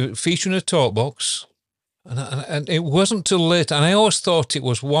was featuring a talk box. And it wasn't till later. And I always thought it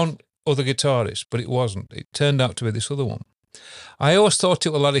was one other guitarist, but it wasn't. It turned out to be this other one. I always thought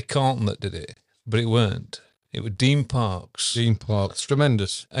it was Larry Carlton that did it, but it weren't. It was Dean Parks. Dean Parks.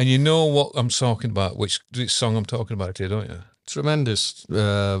 Tremendous. And you know what I'm talking about, which song I'm talking about here, don't you? Tremendous.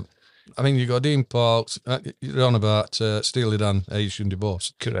 I mean, you got Dean Parks. You're on about Steely Dan, Asian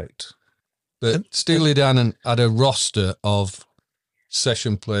Divorce. Correct. But Steely Dan had a roster of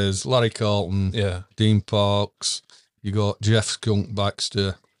session players. Larry Carlton, Yeah. Dean Parks. You got Jeff Skunk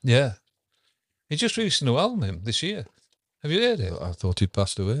Baxter. Yeah. He just released a new album this year. Have you heard it? I thought he'd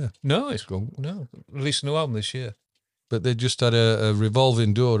passed away. No, released a new album this year. But they just had a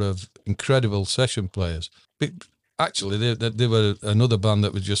revolving door of incredible session players. But actually, they were another band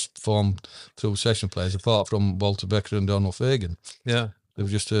that was just formed through session players, apart from Walter Becker and Donald Fagen. Yeah. They were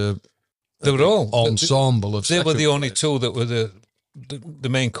just They were all ensemble of They were session the only players. two that were the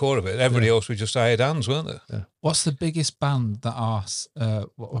main core of it. Everybody else was just hired hands, weren't they? Yeah. What's the biggest band that are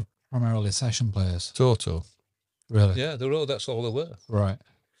what were primarily session players? Toto. Really? Yeah, that's all they were. Right.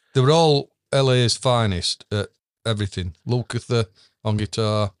 They were all LA's finest at everything. Lukather on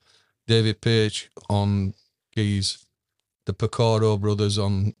guitar, David Page on keys, the Picaro brothers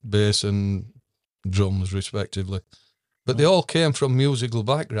on bass and drums, respectively. But they all came from musical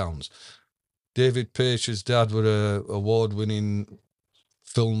backgrounds. David Page's dad were a award-winning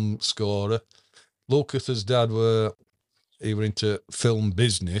film scorer. Lukather's dad were into film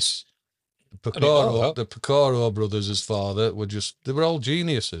business. The Picaro brothers' father they were all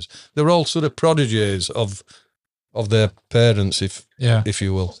geniuses. They were all sort of prodigies of their parents, if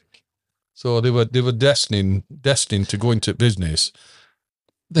you will. So they were destined to go into business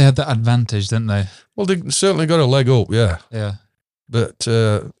They had that advantage, didn't they? Well, they certainly got a leg up, yeah. Yeah. But,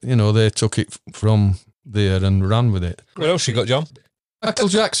 they took it from there and ran with it. What else you got, John? Michael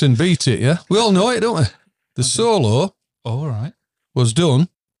Jackson beat it, yeah? We all know it, don't we? The solo All right. was done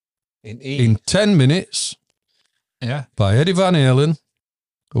In E. in 10 minutes Yeah. by Eddie Van Halen,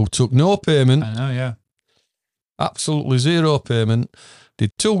 who took no payment, I know, yeah. absolutely zero payment,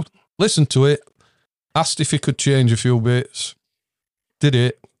 listened to it, asked if he could change a few bits, did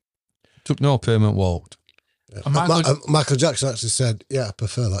it, took no payment, walked. And Michael Jackson actually said, "Yeah, I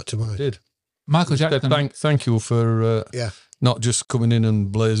prefer that to mine." Did. Michael Said, Jackson. thank you for not just coming in and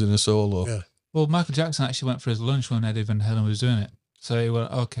blazing a solo. Yeah. Well, Michael Jackson actually went for his lunch when Eddie Van Halen was doing it. So he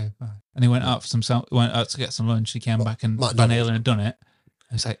went, okay, fine. And he went out went out to get some lunch. He came back and Van Halen had done it.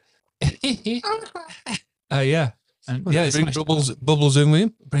 And he's like, yeah. And yeah, Bring bubbles in with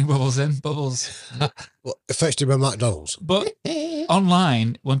him. bring bubbles in, bubbles. Well, it fetched him at McDonald's. But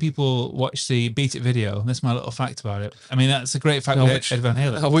online, when people watch the Beat It video, that's my little fact about it. I mean, that's a great fact Now, about which- Eddie Van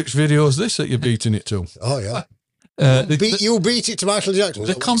Halen. Which video is this that you're beating it to? Oh yeah, The you beat it to Michael Jackson.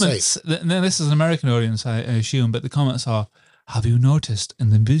 the comments, now this is an American audience, I assume, but the comments are, have you noticed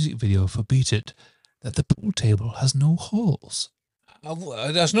in the music video for Beat It that the pool table has no holes?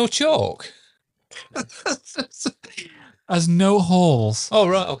 There's no chalk. Has no holes. Oh,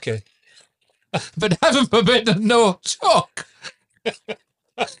 right, okay. But heaven forbid there's no chalk.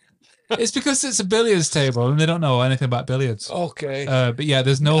 It's because it's a billiards table and they don't know anything about billiards. Okay. But yeah,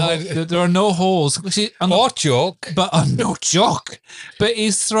 there's no, there are no holes. See, Or chalk. But no chalk. But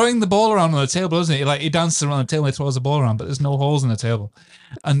he's throwing the ball around on the table, isn't he? Like he dances around the table, he throws the ball around, but there's no holes in the table.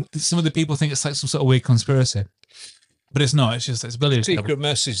 And some of the people think it's like some sort of weird conspiracy, but it's not. It's just it's a billiards table. Secret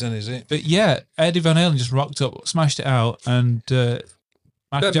message, then, is it? But yeah, Eddie Van Halen just rocked up, smashed it out, and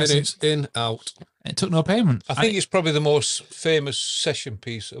Michael 10 Jackson, minutes in, out. it took no payment. I think it's probably the most famous session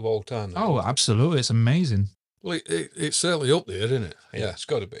piece of all time. Oh, absolutely, it's amazing. Well, it's certainly up there, isn't it? Yeah, it's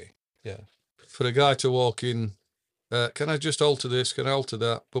got to be. Yeah. For a guy to walk in, can I just alter this? Can I alter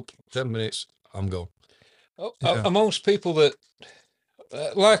that? 10 minutes, I'm gone. Amongst people that,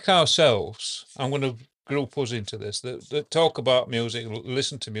 like ourselves, I'm going to group us into this, that talk about music,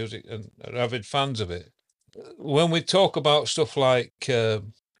 listen to music, and are avid fans of it. When we talk about stuff like, it's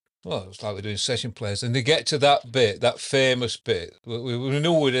like we're doing session plays, and they get to that bit, that famous bit, we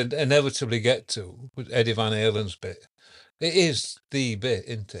knew we'd inevitably get to, with Eddie Van Halen's bit. It is the bit,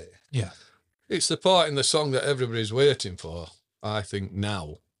 isn't it? Yeah. It's the part in the song that everybody's waiting for, I think,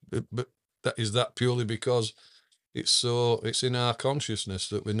 now. But that purely because it's in our consciousness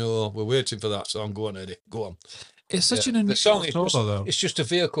that we know we're waiting for that song. Go on, Eddie, go on. It's such an The unusual song solo, though. it's just a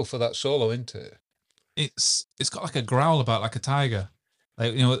vehicle for that solo, isn't it? It's got like a growl about like a tiger,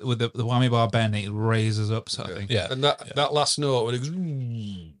 like with the whammy bar bend, it raises up sort of thing. Yeah. And that last note when it goes,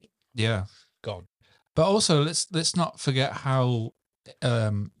 Yeah. Gone. But also, let's not forget how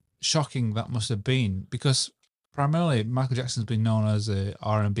shocking that must have been, because primarily Michael Jackson's been known as a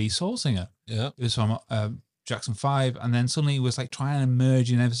R&B soul singer. Yeah. He was from Jackson 5, and then suddenly he was like trying to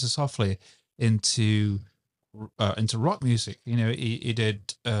merge in ever so softly into rock music. He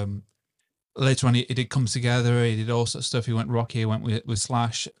did later on. He did Comes Together. He did all sorts of stuff. He went rocky. He went with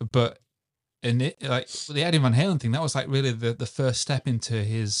Slash. But like the Eddie Van Halen thing, that was like really the first step into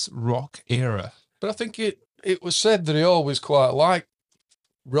his rock era. But I think it was said that he always quite liked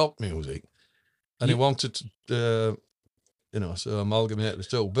rock music, and he wanted to, so amalgamate the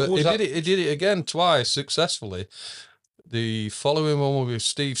two. But he did it again twice successfully. The following one was with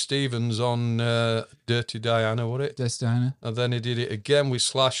Steve Stevens on Dirty Diana, was it? Dirty Diana. And then he did it again with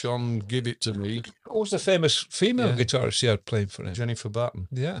Slash on Give It To Me. What was the famous female guitarist he had playing for him? Jennifer Batten.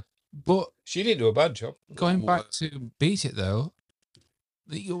 Yeah. But She didn't do a bad job. going back to Beat It, though,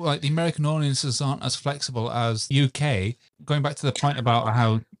 the American audiences aren't as flexible as UK. Going back to the point about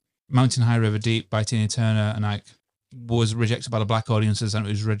how Mountain High River Deep by Tina Turner and Ike was rejected by the black audiences, and it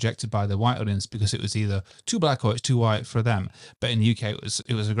was rejected by the white audience because it was either too black or it's too white for them. But in the UK,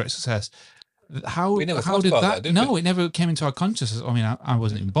 it was a great success. How We never how thought did about that? that, did No, we? it never came into our consciousness. I mean, I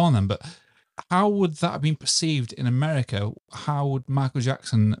wasn't even born then, but how would that have been perceived in America? How would Michael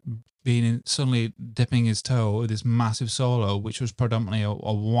Jackson suddenly dipping his toe with this massive solo, which was predominantly a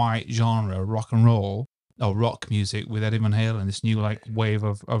white genre, rock and roll or rock music, with Eddie Van Halen, this new like wave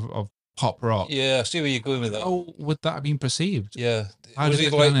of pop rock? Yeah, I see where you're going with that. How would that have been perceived? Yeah. How was did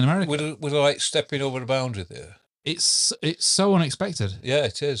it it like done in America? was it like stepping over the boundary there? It's so unexpected. Yeah,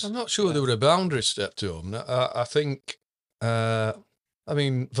 it is. I'm not sure there were a boundary step to him. I think, Van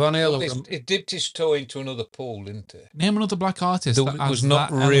Halen. It dipped his toe into another pool, didn't it? Name another black artist That that was has not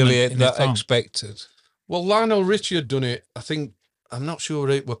that really element in their that song. expected. Well, Lionel Richie had done it, I think, I'm not sure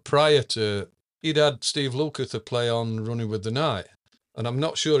it were prior to. He'd had Steve Lukather play on Running with the Night, and I'm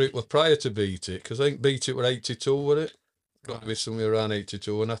not sure it were prior to Beat It, because I think Beat It were 82, were it? Got to be somewhere around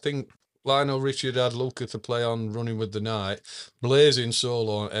 82, and I think Lionel Richie had Lukather play on Running with the Night, blazing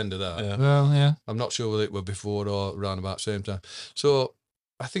solo at the end of that. Yeah. Well, yeah. I'm not sure whether it were before or around about the same time. So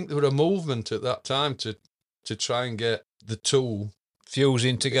I think there were a movement at that time to try and get the two,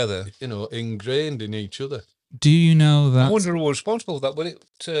 Fusing together. you know, ingrained in each other. Do you know that? I wonder who was responsible for that. Was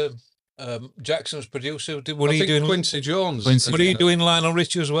it Jackson's producer? Were I he think doing? Quincy Jones. Quincy- Were he doing Lionel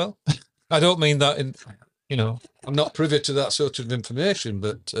Richie as well? I don't mean that in, you know. I'm not privy to that sort of information,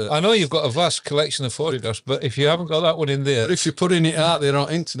 but I know you've got a vast collection of photographs, but if you haven't got that one in there, if you're putting it out there on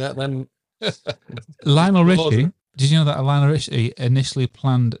internet, then Lionel Richie, did you know that Lionel Richie initially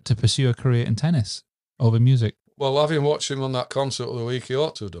planned to pursue a career in tennis over music? well, having watched him on that concert of the week, he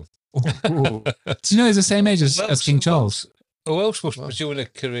ought to have done. Do you know he's the same age as King Charles? who else was pursuing a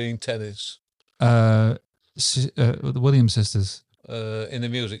career in tennis The Williams sisters. in the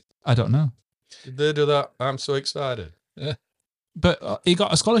music? I don't know. Did they do that? I'm so excited. But he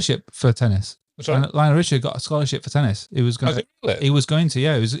got a scholarship for tennis. Sorry? And Lionel Richie got a scholarship for tennis. He was going. Really? He was going to.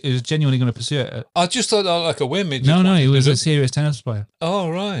 Yeah, he was genuinely going to pursue it. I just thought that was like a whim. No, he was a serious tennis player. Oh,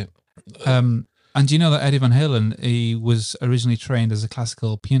 right. And do you know that Eddie Van Halen? He was originally trained as a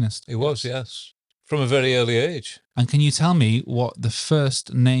classical pianist. He was, yes. From a very early age. And can you tell me what the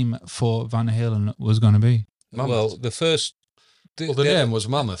first name for Van Halen was going to be? Mammoth. Well, the first... Well, the name was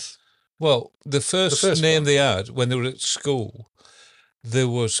Mammoth. Well, the first name they had when they were at school, there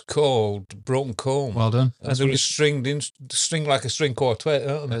was called Broken Comb. Well done. and they were string like a string quartet,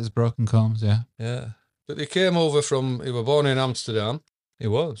 aren't they? It's Broken Combs, yeah. Yeah, But he came over from, he was born in Amsterdam. it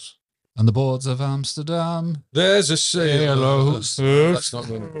was. And the boards of Amsterdam. There's a sailor. Sailor. That's not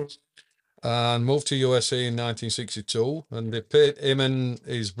going to... And moved to USA in 1962. And they paid him and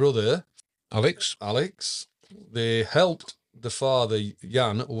his brother, Alex? they helped the father,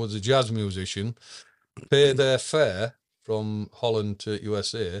 Jan, who was a jazz musician, pay their fare from Holland to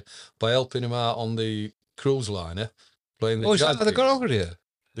USA by helping him out on the cruise liner, playing the Oh, is jazz. that how they got over here?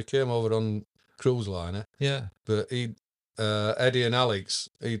 They came over on cruise liner, Yeah. but Eddie and Alex,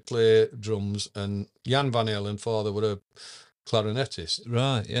 he'd play drums, and Jan Van Halen, father, were a clarinetist.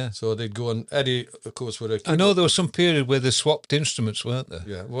 Right, yeah. So they'd go, and Eddie, of course, were a I know there was some period where they swapped instruments, weren't there?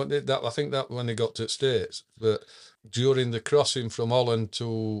 Yeah, well, I think that when they got to the States, but during the crossing from Holland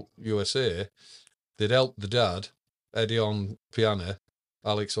to USA, they'd help the dad, Eddie on piano,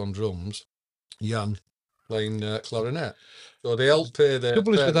 Alex on drums, Jan playing clarinet. So they helped pay their...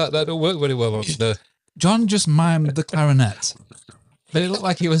 Trouble is with that don't work very well on the... John just mimed the clarinet. But it looked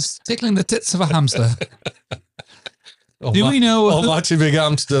like he was tickling the tits of a hamster. Do we know? Almighty big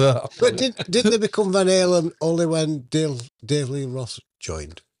hamster that. But did they become Van Halen only when Dave Lee Roth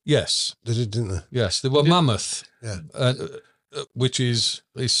joined? Yes, They did, didn't they? yes, they were Mammoth, Yeah. which is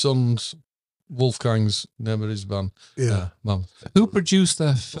his son's, Wolfgang's name of his band. Yeah. Mammoth. Who produced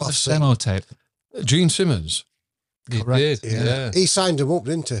the first sing. demo tape? Gene Simmons. He Correct. did, yeah. He signed them up,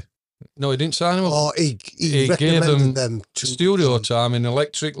 didn't he? No, he didn't sign him up. Or he He gave recommended them them to Studio time in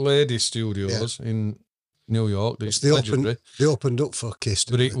Electric Lady Studios in New York. It's legendary. They opened up for Kiss.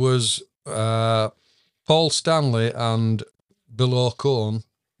 But didn't it was Paul Stanley and Bill O'Connor,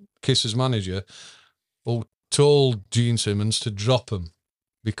 Kiss's manager, who told Gene Simmons to drop them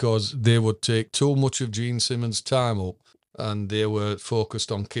because they would take too much of Gene Simmons' time up and they were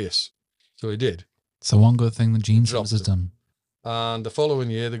focused on Kiss. So he did. So one good thing that Gene Dropped Simmons has it. done. And the following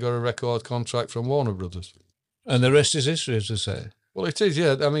year, they got a record contract from Warner Brothers. And the rest is history, as they say. Well, it is,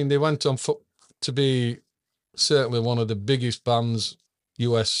 yeah. I mean, they went on to be certainly one of the biggest bands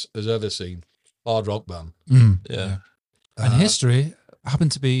US has ever seen. Hard rock band. Yeah. And history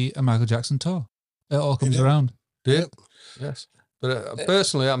happened to be a Michael Jackson tour. It all comes Yeah. around. Did? Yes. But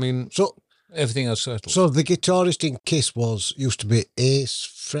personally, I mean, So Everything else settled. so the guitarist in Kiss used to be Ace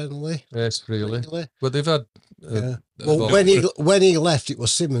Friendly. yes, really. Friendly? But they've had... Yeah. Well, when he left, it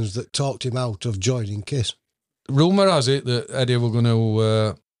was Simmons that talked him out of joining Kiss. Rumour has it that Eddie were going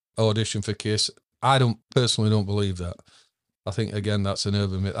to audition for Kiss. I personally don't believe that. I think, again, that's an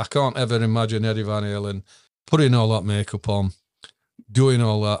urban myth. I can't ever imagine Eddie Van Halen putting all that makeup on, doing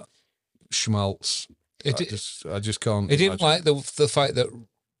all that schmaltz. I just can't. He didn't imagine. like the fact that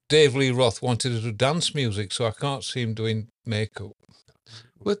Dave Lee Roth wanted to do dance music, so I can't see him doing makeup.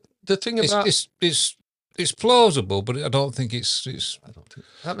 But the thing about... It's plausible, but I don't think it's.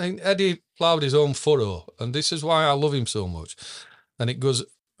 I mean, Eddie ploughed his own furrow, and this is why I love him so much. And it goes,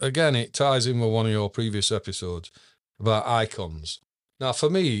 again, it ties in with one of your previous episodes about icons. Now, for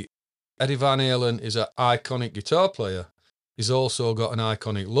me, Eddie Van Halen is an iconic guitar player. He's also got an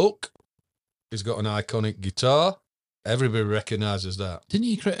iconic look. He's got an iconic guitar. Everybody recognises that. Didn't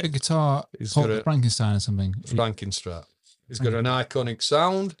he create a guitar He's called got a Frankenstein or something? Frankenstrat. He's got an iconic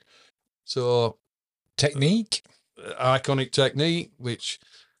sound. So Technique. iconic technique, which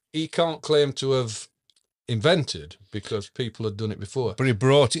he can't claim to have invented because people had done it before. But he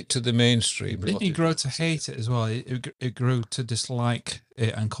brought it to the mainstream. Didn't he grow to hate it as well? It grew to dislike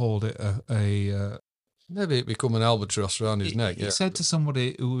it and called it a Maybe it become an albatross around his neck. He Yeah. said to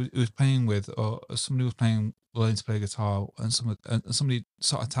somebody who was playing with, or somebody was playing, learning to play guitar, and somebody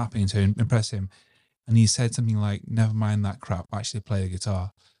sort of tapping to impress him, and he said something like, "Never mind that crap. Actually, play a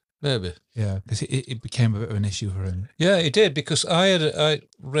guitar." Maybe. Yeah, because it became a bit of an issue for him. Yeah, it did, because I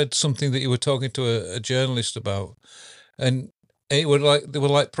read something that you were talking to a journalist about, and they were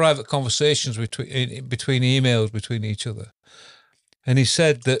like private conversations between emails between each other, and he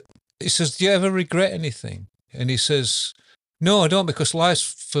says, "Do you ever regret anything?" And he says, "No, I don't, because life's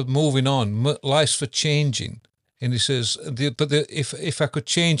for moving on, life's for changing." And he says, if I could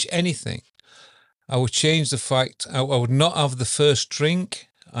change anything, I would change the fact I would not have the first drink,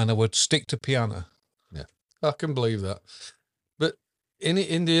 and I would stick to piano. Yeah, I can believe that. But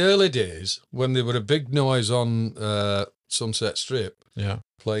in the early days, when there were a big noise on Sunset Strip, Yeah.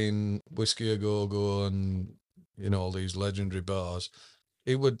 playing Whiskey A Go Go and all these legendary bars,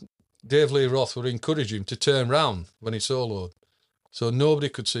 Dave Lee Roth would encourage him to turn round when he soloed, so nobody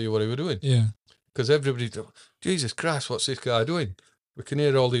could see what he was doing. Yeah, Because everybody thought, Jesus Christ, what's this guy doing? We can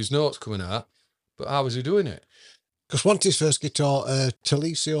hear all these notes coming out, but how was he doing it? Because wasn't his first guitar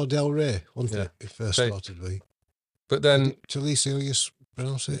Talicio Del Rey, wasn't Yeah. it? He first Right. started with. But then, Talicio, you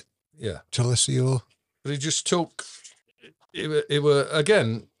pronounce it? yeah, Talicio. but he just took, it were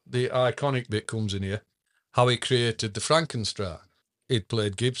again, the iconic bit comes in here, how he created the Frankenstrat. He'd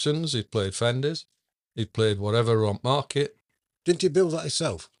played Gibsons, he'd played Fenders, he'd played whatever on market. Didn't he build that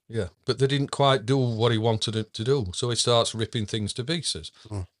himself? Yeah, but they didn't quite do what he wanted it to do. So he starts ripping things to pieces,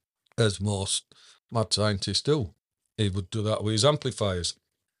 as most mad scientists do. He would do that with his amplifiers.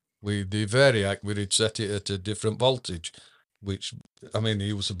 With the Variac, we'd set it at a different voltage, which, he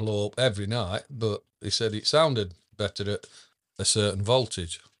used to blow up every night, but he said it sounded better at a certain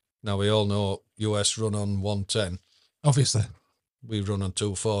voltage. Now, we all know US run on 110. obviously. We run on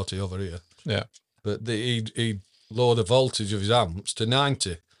 240 over here. Yeah. But he'd lower the voltage of his amps to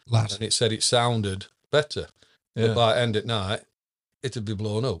 90. Lad. And it said it sounded better. Yeah. But by end at night, it'd be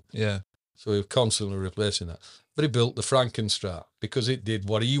blown up. Yeah. So he was constantly replacing that. But he built the Frankenstrat because it did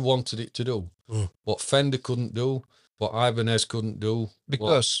what he wanted it to do. What Fender couldn't do, what Ibanez couldn't do.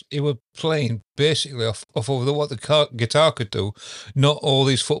 Because he was playing basically off of what the guitar could do, not all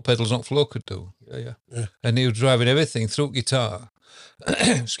these foot pedals on floor could do. Yeah. And he was driving everything through guitar.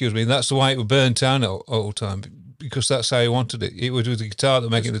 Excuse me. And that's why it was burnt out all the time, because that's how he wanted it. It was with the guitar that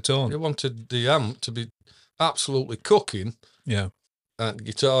making the He tone. wanted the amp to be absolutely cooking. Yeah. And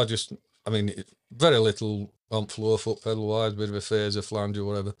guitar just, very little on floor, foot pedal wise, bit of a phaser, flange or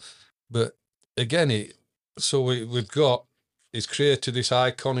whatever. But again, he's created this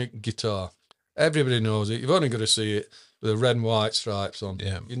iconic guitar. Everybody knows it. You've only got to see it with the red and white stripes on.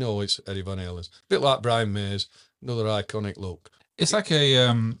 Yeah. You know it's Eddie Van Halen's. A bit like Brian May's, another iconic look. It's like a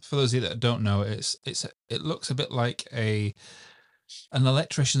for those of you that don't know, it looks a bit like an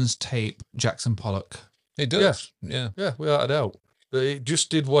electrician's tape Jackson Pollock. It does. Yeah. Yeah, without a doubt. But it just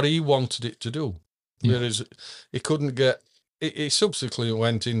did what he wanted it to do. Yeah. Whereas he couldn't get... He subsequently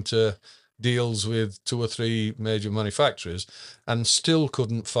went into deals with 2 or 3 major manufacturers and still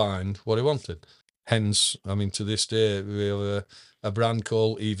couldn't find what he wanted. Hence, to this day, we have a brand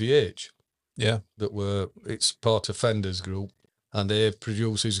called EVH. Yeah. It's part of Fender's group, and they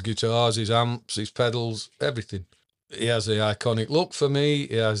produce his guitars, his amps, his pedals, everything. He has the iconic look for me.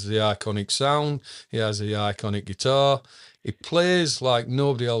 He has the iconic sound. He has the iconic guitar. He plays like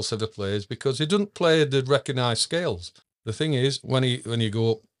nobody else ever plays because he doesn't play the recognised scales. The thing is, when you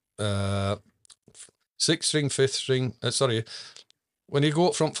go up 6th string, 5th string, when you go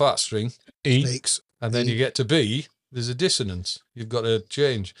up front 4th string, E. Snakes. and then you get to B, there's a dissonance. You've got to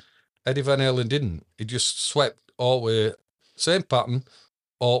change. Eddie Van Halen didn't. He just swept all the way, same pattern,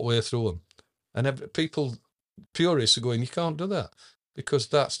 all the way through them. And purists are going, you can't do that because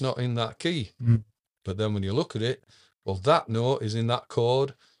that's not in that key. But then when you look at it, well, that note is in that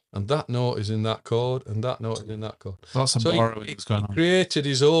chord, and that note is in that chord, and that note is in that chord. Lots of So borrowing he that's going on. created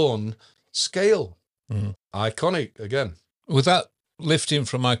his own scale. Iconic again. Was that lifting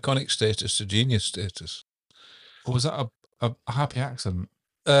from iconic status to genius status? Or was that a happy accident?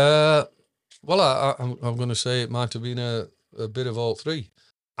 Well, I'm going to say it might have been a bit of all three.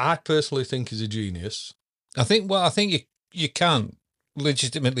 I personally think he's a genius. I think you can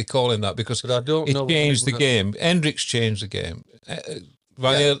legitimately call him that because But I don't he know. changed the game. Hendrix changed the game.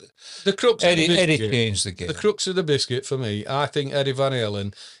 Van Yeah. Halen, The crux of the Eddie biscuit, changed the game. the crux of the biscuit for me, I think Eddie Van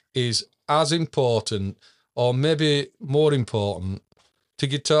Halen is as important, or maybe more important,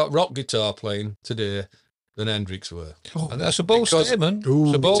 to rock guitar playing today than Hendrix were. And that's a bold Because- statement.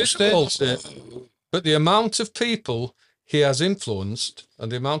 It's a bold It's a bold statement. statement. But the amount of people he has influenced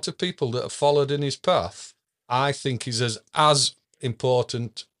and the amount of people that have followed in his path, I think is as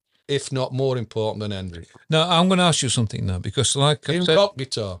important, if not more important, than Hendrix. Now, I'm going to ask you something now because, like I In said, rock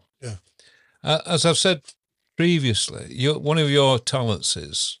guitar. as I've said previously, one of your talents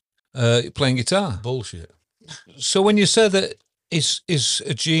is playing guitar. Bullshit. So when you say that is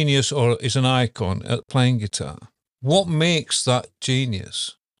a genius or is an icon at playing guitar, what makes that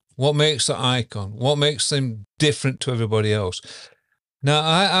genius? What makes that icon? What makes them different to everybody else? Now,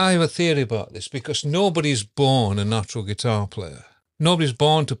 I have a theory about this because nobody's born a natural guitar player. Nobody's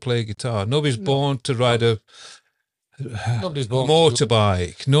born to play guitar. Nobody's born to ride a Nobody's born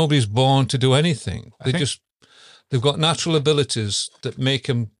motorbike. Nobody's born to do anything. I think- They've got natural abilities that make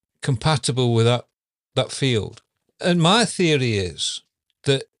them compatible with that field. And my theory is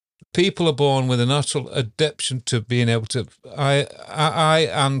that people are born with a natural adaptation to being able to eye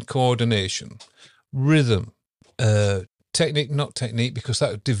and coordination, rhythm, technique, not technique, because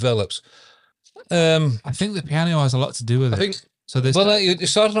that develops. I think the piano has a lot to do with I it. think, So there's Well, it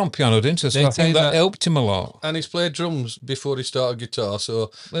started on piano, didn't it? So They I think say that that- helped him a lot. and he's played drums before he started guitar, so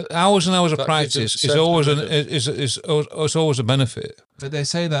Hours and hours of That gives him practice is always sense is always a benefit. But they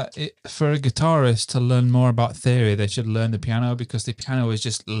say that for a guitarist to learn more about theory, they should learn the piano because the piano is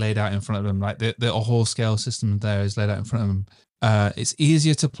just laid out in front of them. Like the whole scale system there is laid out in front of them. It's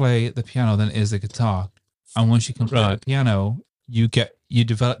easier to play the piano than it is the guitar. And once you can play Right. the piano, you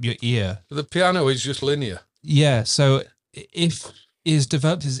develop your ear. the piano is just linear. Yeah. So if he's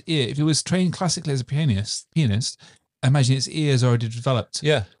developed his ear, if he was trained classically as a pianist, I imagine his ear is already developed.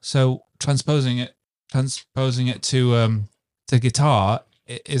 Yeah. So transposing it to guitar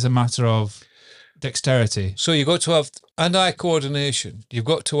is a matter of dexterity. So you've got to have hand-eye coordination. You've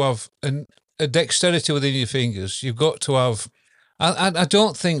got to have a dexterity within your fingers. You've got to have. I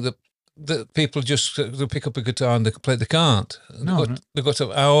don't think that people just they pick up a guitar and they play. They can't. No, They've got to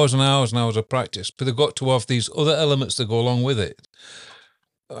have hours and hours and hours of practice, but they've got to have these other elements that go along with it.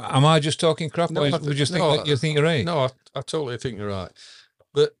 Am I just talking crap? No, or I would you th- think no, that you think you're right? No, I totally think you're right.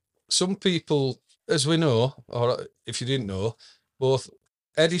 But some people, as we know, or if you didn't know, both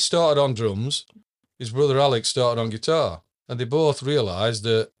Eddie started on drums, his brother Alex started on guitar, and they both realised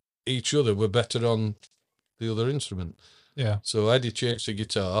that each other were better on the other instrument. Yeah. So Eddie changed the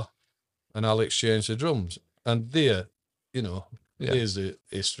guitar, and Alex changed the drums, and there, Yeah. here's the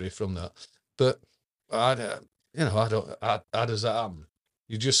history from that. But I don't. How does that happen?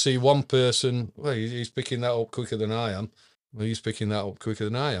 You just see one person. Well, he's picking that up quicker than I am. Well, he's picking that up quicker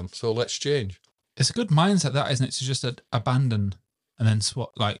than I am. So let's change. It's a good mindset, that isn't it? To just abandon and then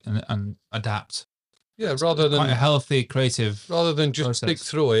swap, and adapt. Yeah, Quite a healthy, creative, rather than just process. stick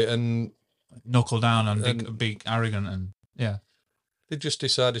through it, and knuckle down and big, arrogant, and yeah. they just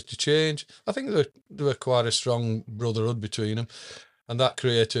decided to change. I think there were quite a strong brotherhood between them, and that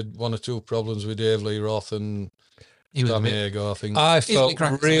created one or two problems with Dave Lee Roth and He was a Sammy bit. Hagar, I think. I Easily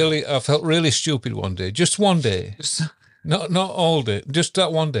cracked. felt really stupid one day. Just one day. Not all day. Just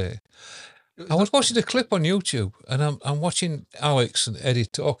that one day. I was watching a clip on YouTube, and I'm watching Alex and Eddie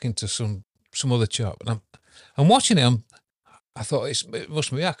talking to some other chap, and I'm watching him. I thought it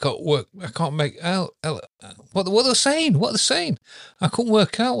must be. I can't make out what they're saying. What they're saying. I couldn't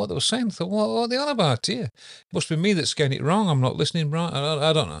work out what they were saying. I thought, what are they on about here? It must be me that's getting it wrong. I'm not listening right.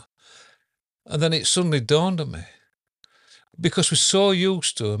 I don't know. And then it suddenly dawned on me. Because we're so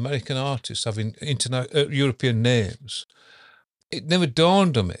used to American artists having European names, it never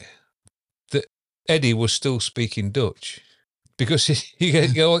dawned on me that Eddie was still speaking Dutch. Because you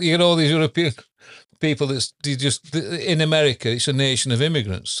get all these European people that's just in America. It's a nation of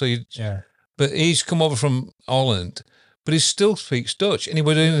immigrants. So but he's come over from Holland, but he still speaks Dutch. And he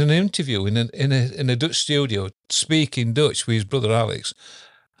was in an interview in a Dutch studio speaking Dutch with his brother Alex,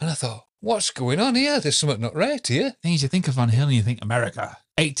 and I thought, what's going on here? There's something not right here. Things you think of Van Halen, you think America,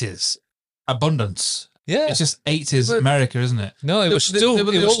 80s, abundance. Yeah. It's just 80s But- America, isn't it? No, it They- was they- still they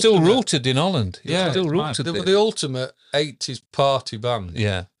were it the was still ultimate- rooted in Holland. It Yeah, was still it's mad. rooted They were there. the ultimate 80s party band.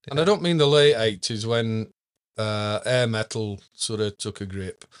 Yeah. And I don't mean the late 80s when air metal sort of took a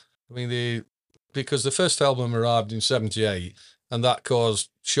grip. I mean, because the first album arrived in 78, and that caused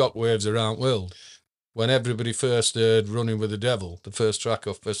shockwaves around the world. When everybody first heard Running with the Devil, the first track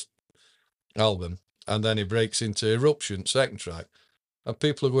off first album, and then he breaks into Eruption, second track. And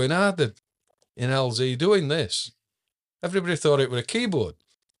people are going, the in LZ doing this? Everybody thought it was a keyboard.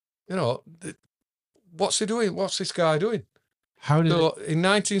 You know, what's he doing? What's this guy doing? How did So in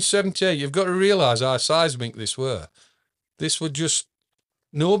 1978, you've got to realise how seismic this were. This was just,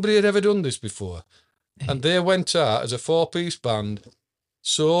 nobody had ever done this before. And they went out as a 4-piece band,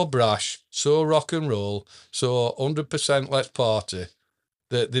 so brash, so rock and roll, so 100% let's party,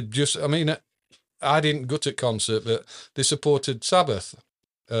 that they just, I mean, I didn't go to concert, but they supported Sabbath,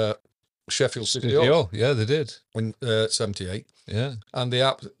 Sheffield City Hall. Yeah, they did. In 78. Yeah. And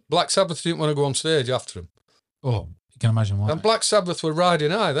Black Sabbath didn't want to go on stage after them. Oh, you can imagine why. And Black Sabbath were riding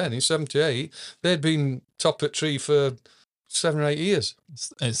high then in 78. They'd been top at tree for 7 or 8 years.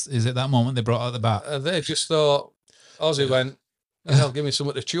 Is it that moment they brought out the bat? And they just thought, Ozzy went, hell, give me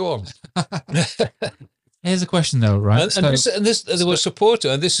something to chew on. Here's a question though, right? And this they were supporter,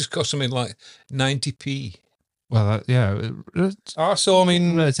 and this has cost something like 90p. Well, I saw them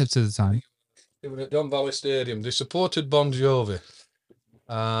in, relative to the time. they were at Don Valley Stadium. They supported Bon Jovi.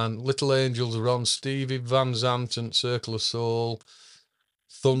 And Little Angels were on, Stevie Van Zandt and Circle of Soul,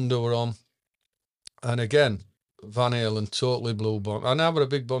 Thunder were on. And again, Van Halen totally blew Bon. I never a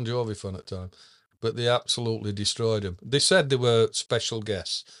big Bon Jovi fan at the time, but they absolutely destroyed him. They said they were special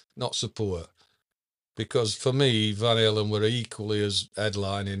guests, not support. Because for me, Van Halen were equally as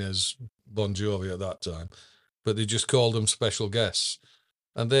headlining as Bon Jovi at that time. But they just called them special guests.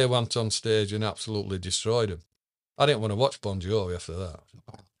 And they went on stage and absolutely destroyed him. I didn't want to watch Bon Jovi after that.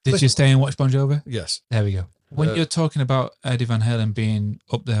 Did you stay and watch Bon Jovi? Yes. There we go. When you're talking about Eddie Van Halen being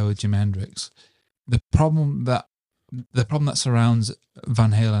up there with Jimi Hendrix, the problem that surrounds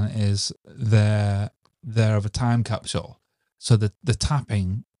Van Halen is they're of a time capsule. So the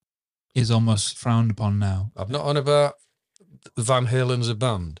tapping is almost frowned upon now. I'm not on about Van Halen as a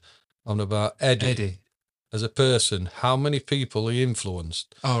band. I'm on about Eddie as a person. How many people he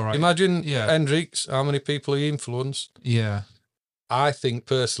influenced. Oh, right. Imagine Yeah. Hendrix, how many people he influenced. Yeah. I think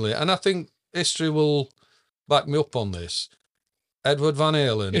personally, and I think history will back me up on this, Edward Van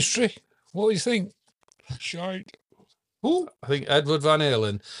Halen. History? What do you think? Shite. I think Edward Van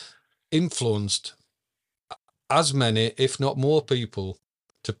Halen influenced as many, if not more people,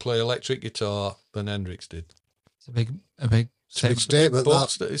 to play electric guitar than Hendrix did. It's a big Big statement,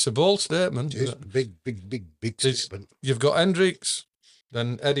 It's a bold statement. It's a big statement. You've got Hendrix,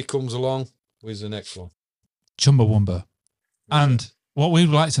 then Eddie comes along. Where's the next one? Chumbawamba. And what we'd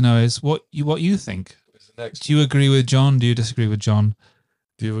like to know is what you think. Where's the next Do you agree with John? Do you disagree with John?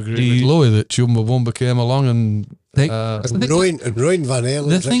 Do you agree with Louis that Chumbawamba came along and And ruined Van Halen.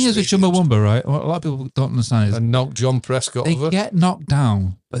 The thing is with Chumbawamba, right? What a lot of people don't understand is knocked John Prescott they over? get knocked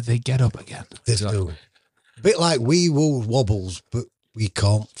down, but they get up again. They do. A bit like we will wobbles, but we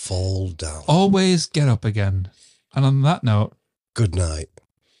can't fall down. Always get up again. And on that note, Good night.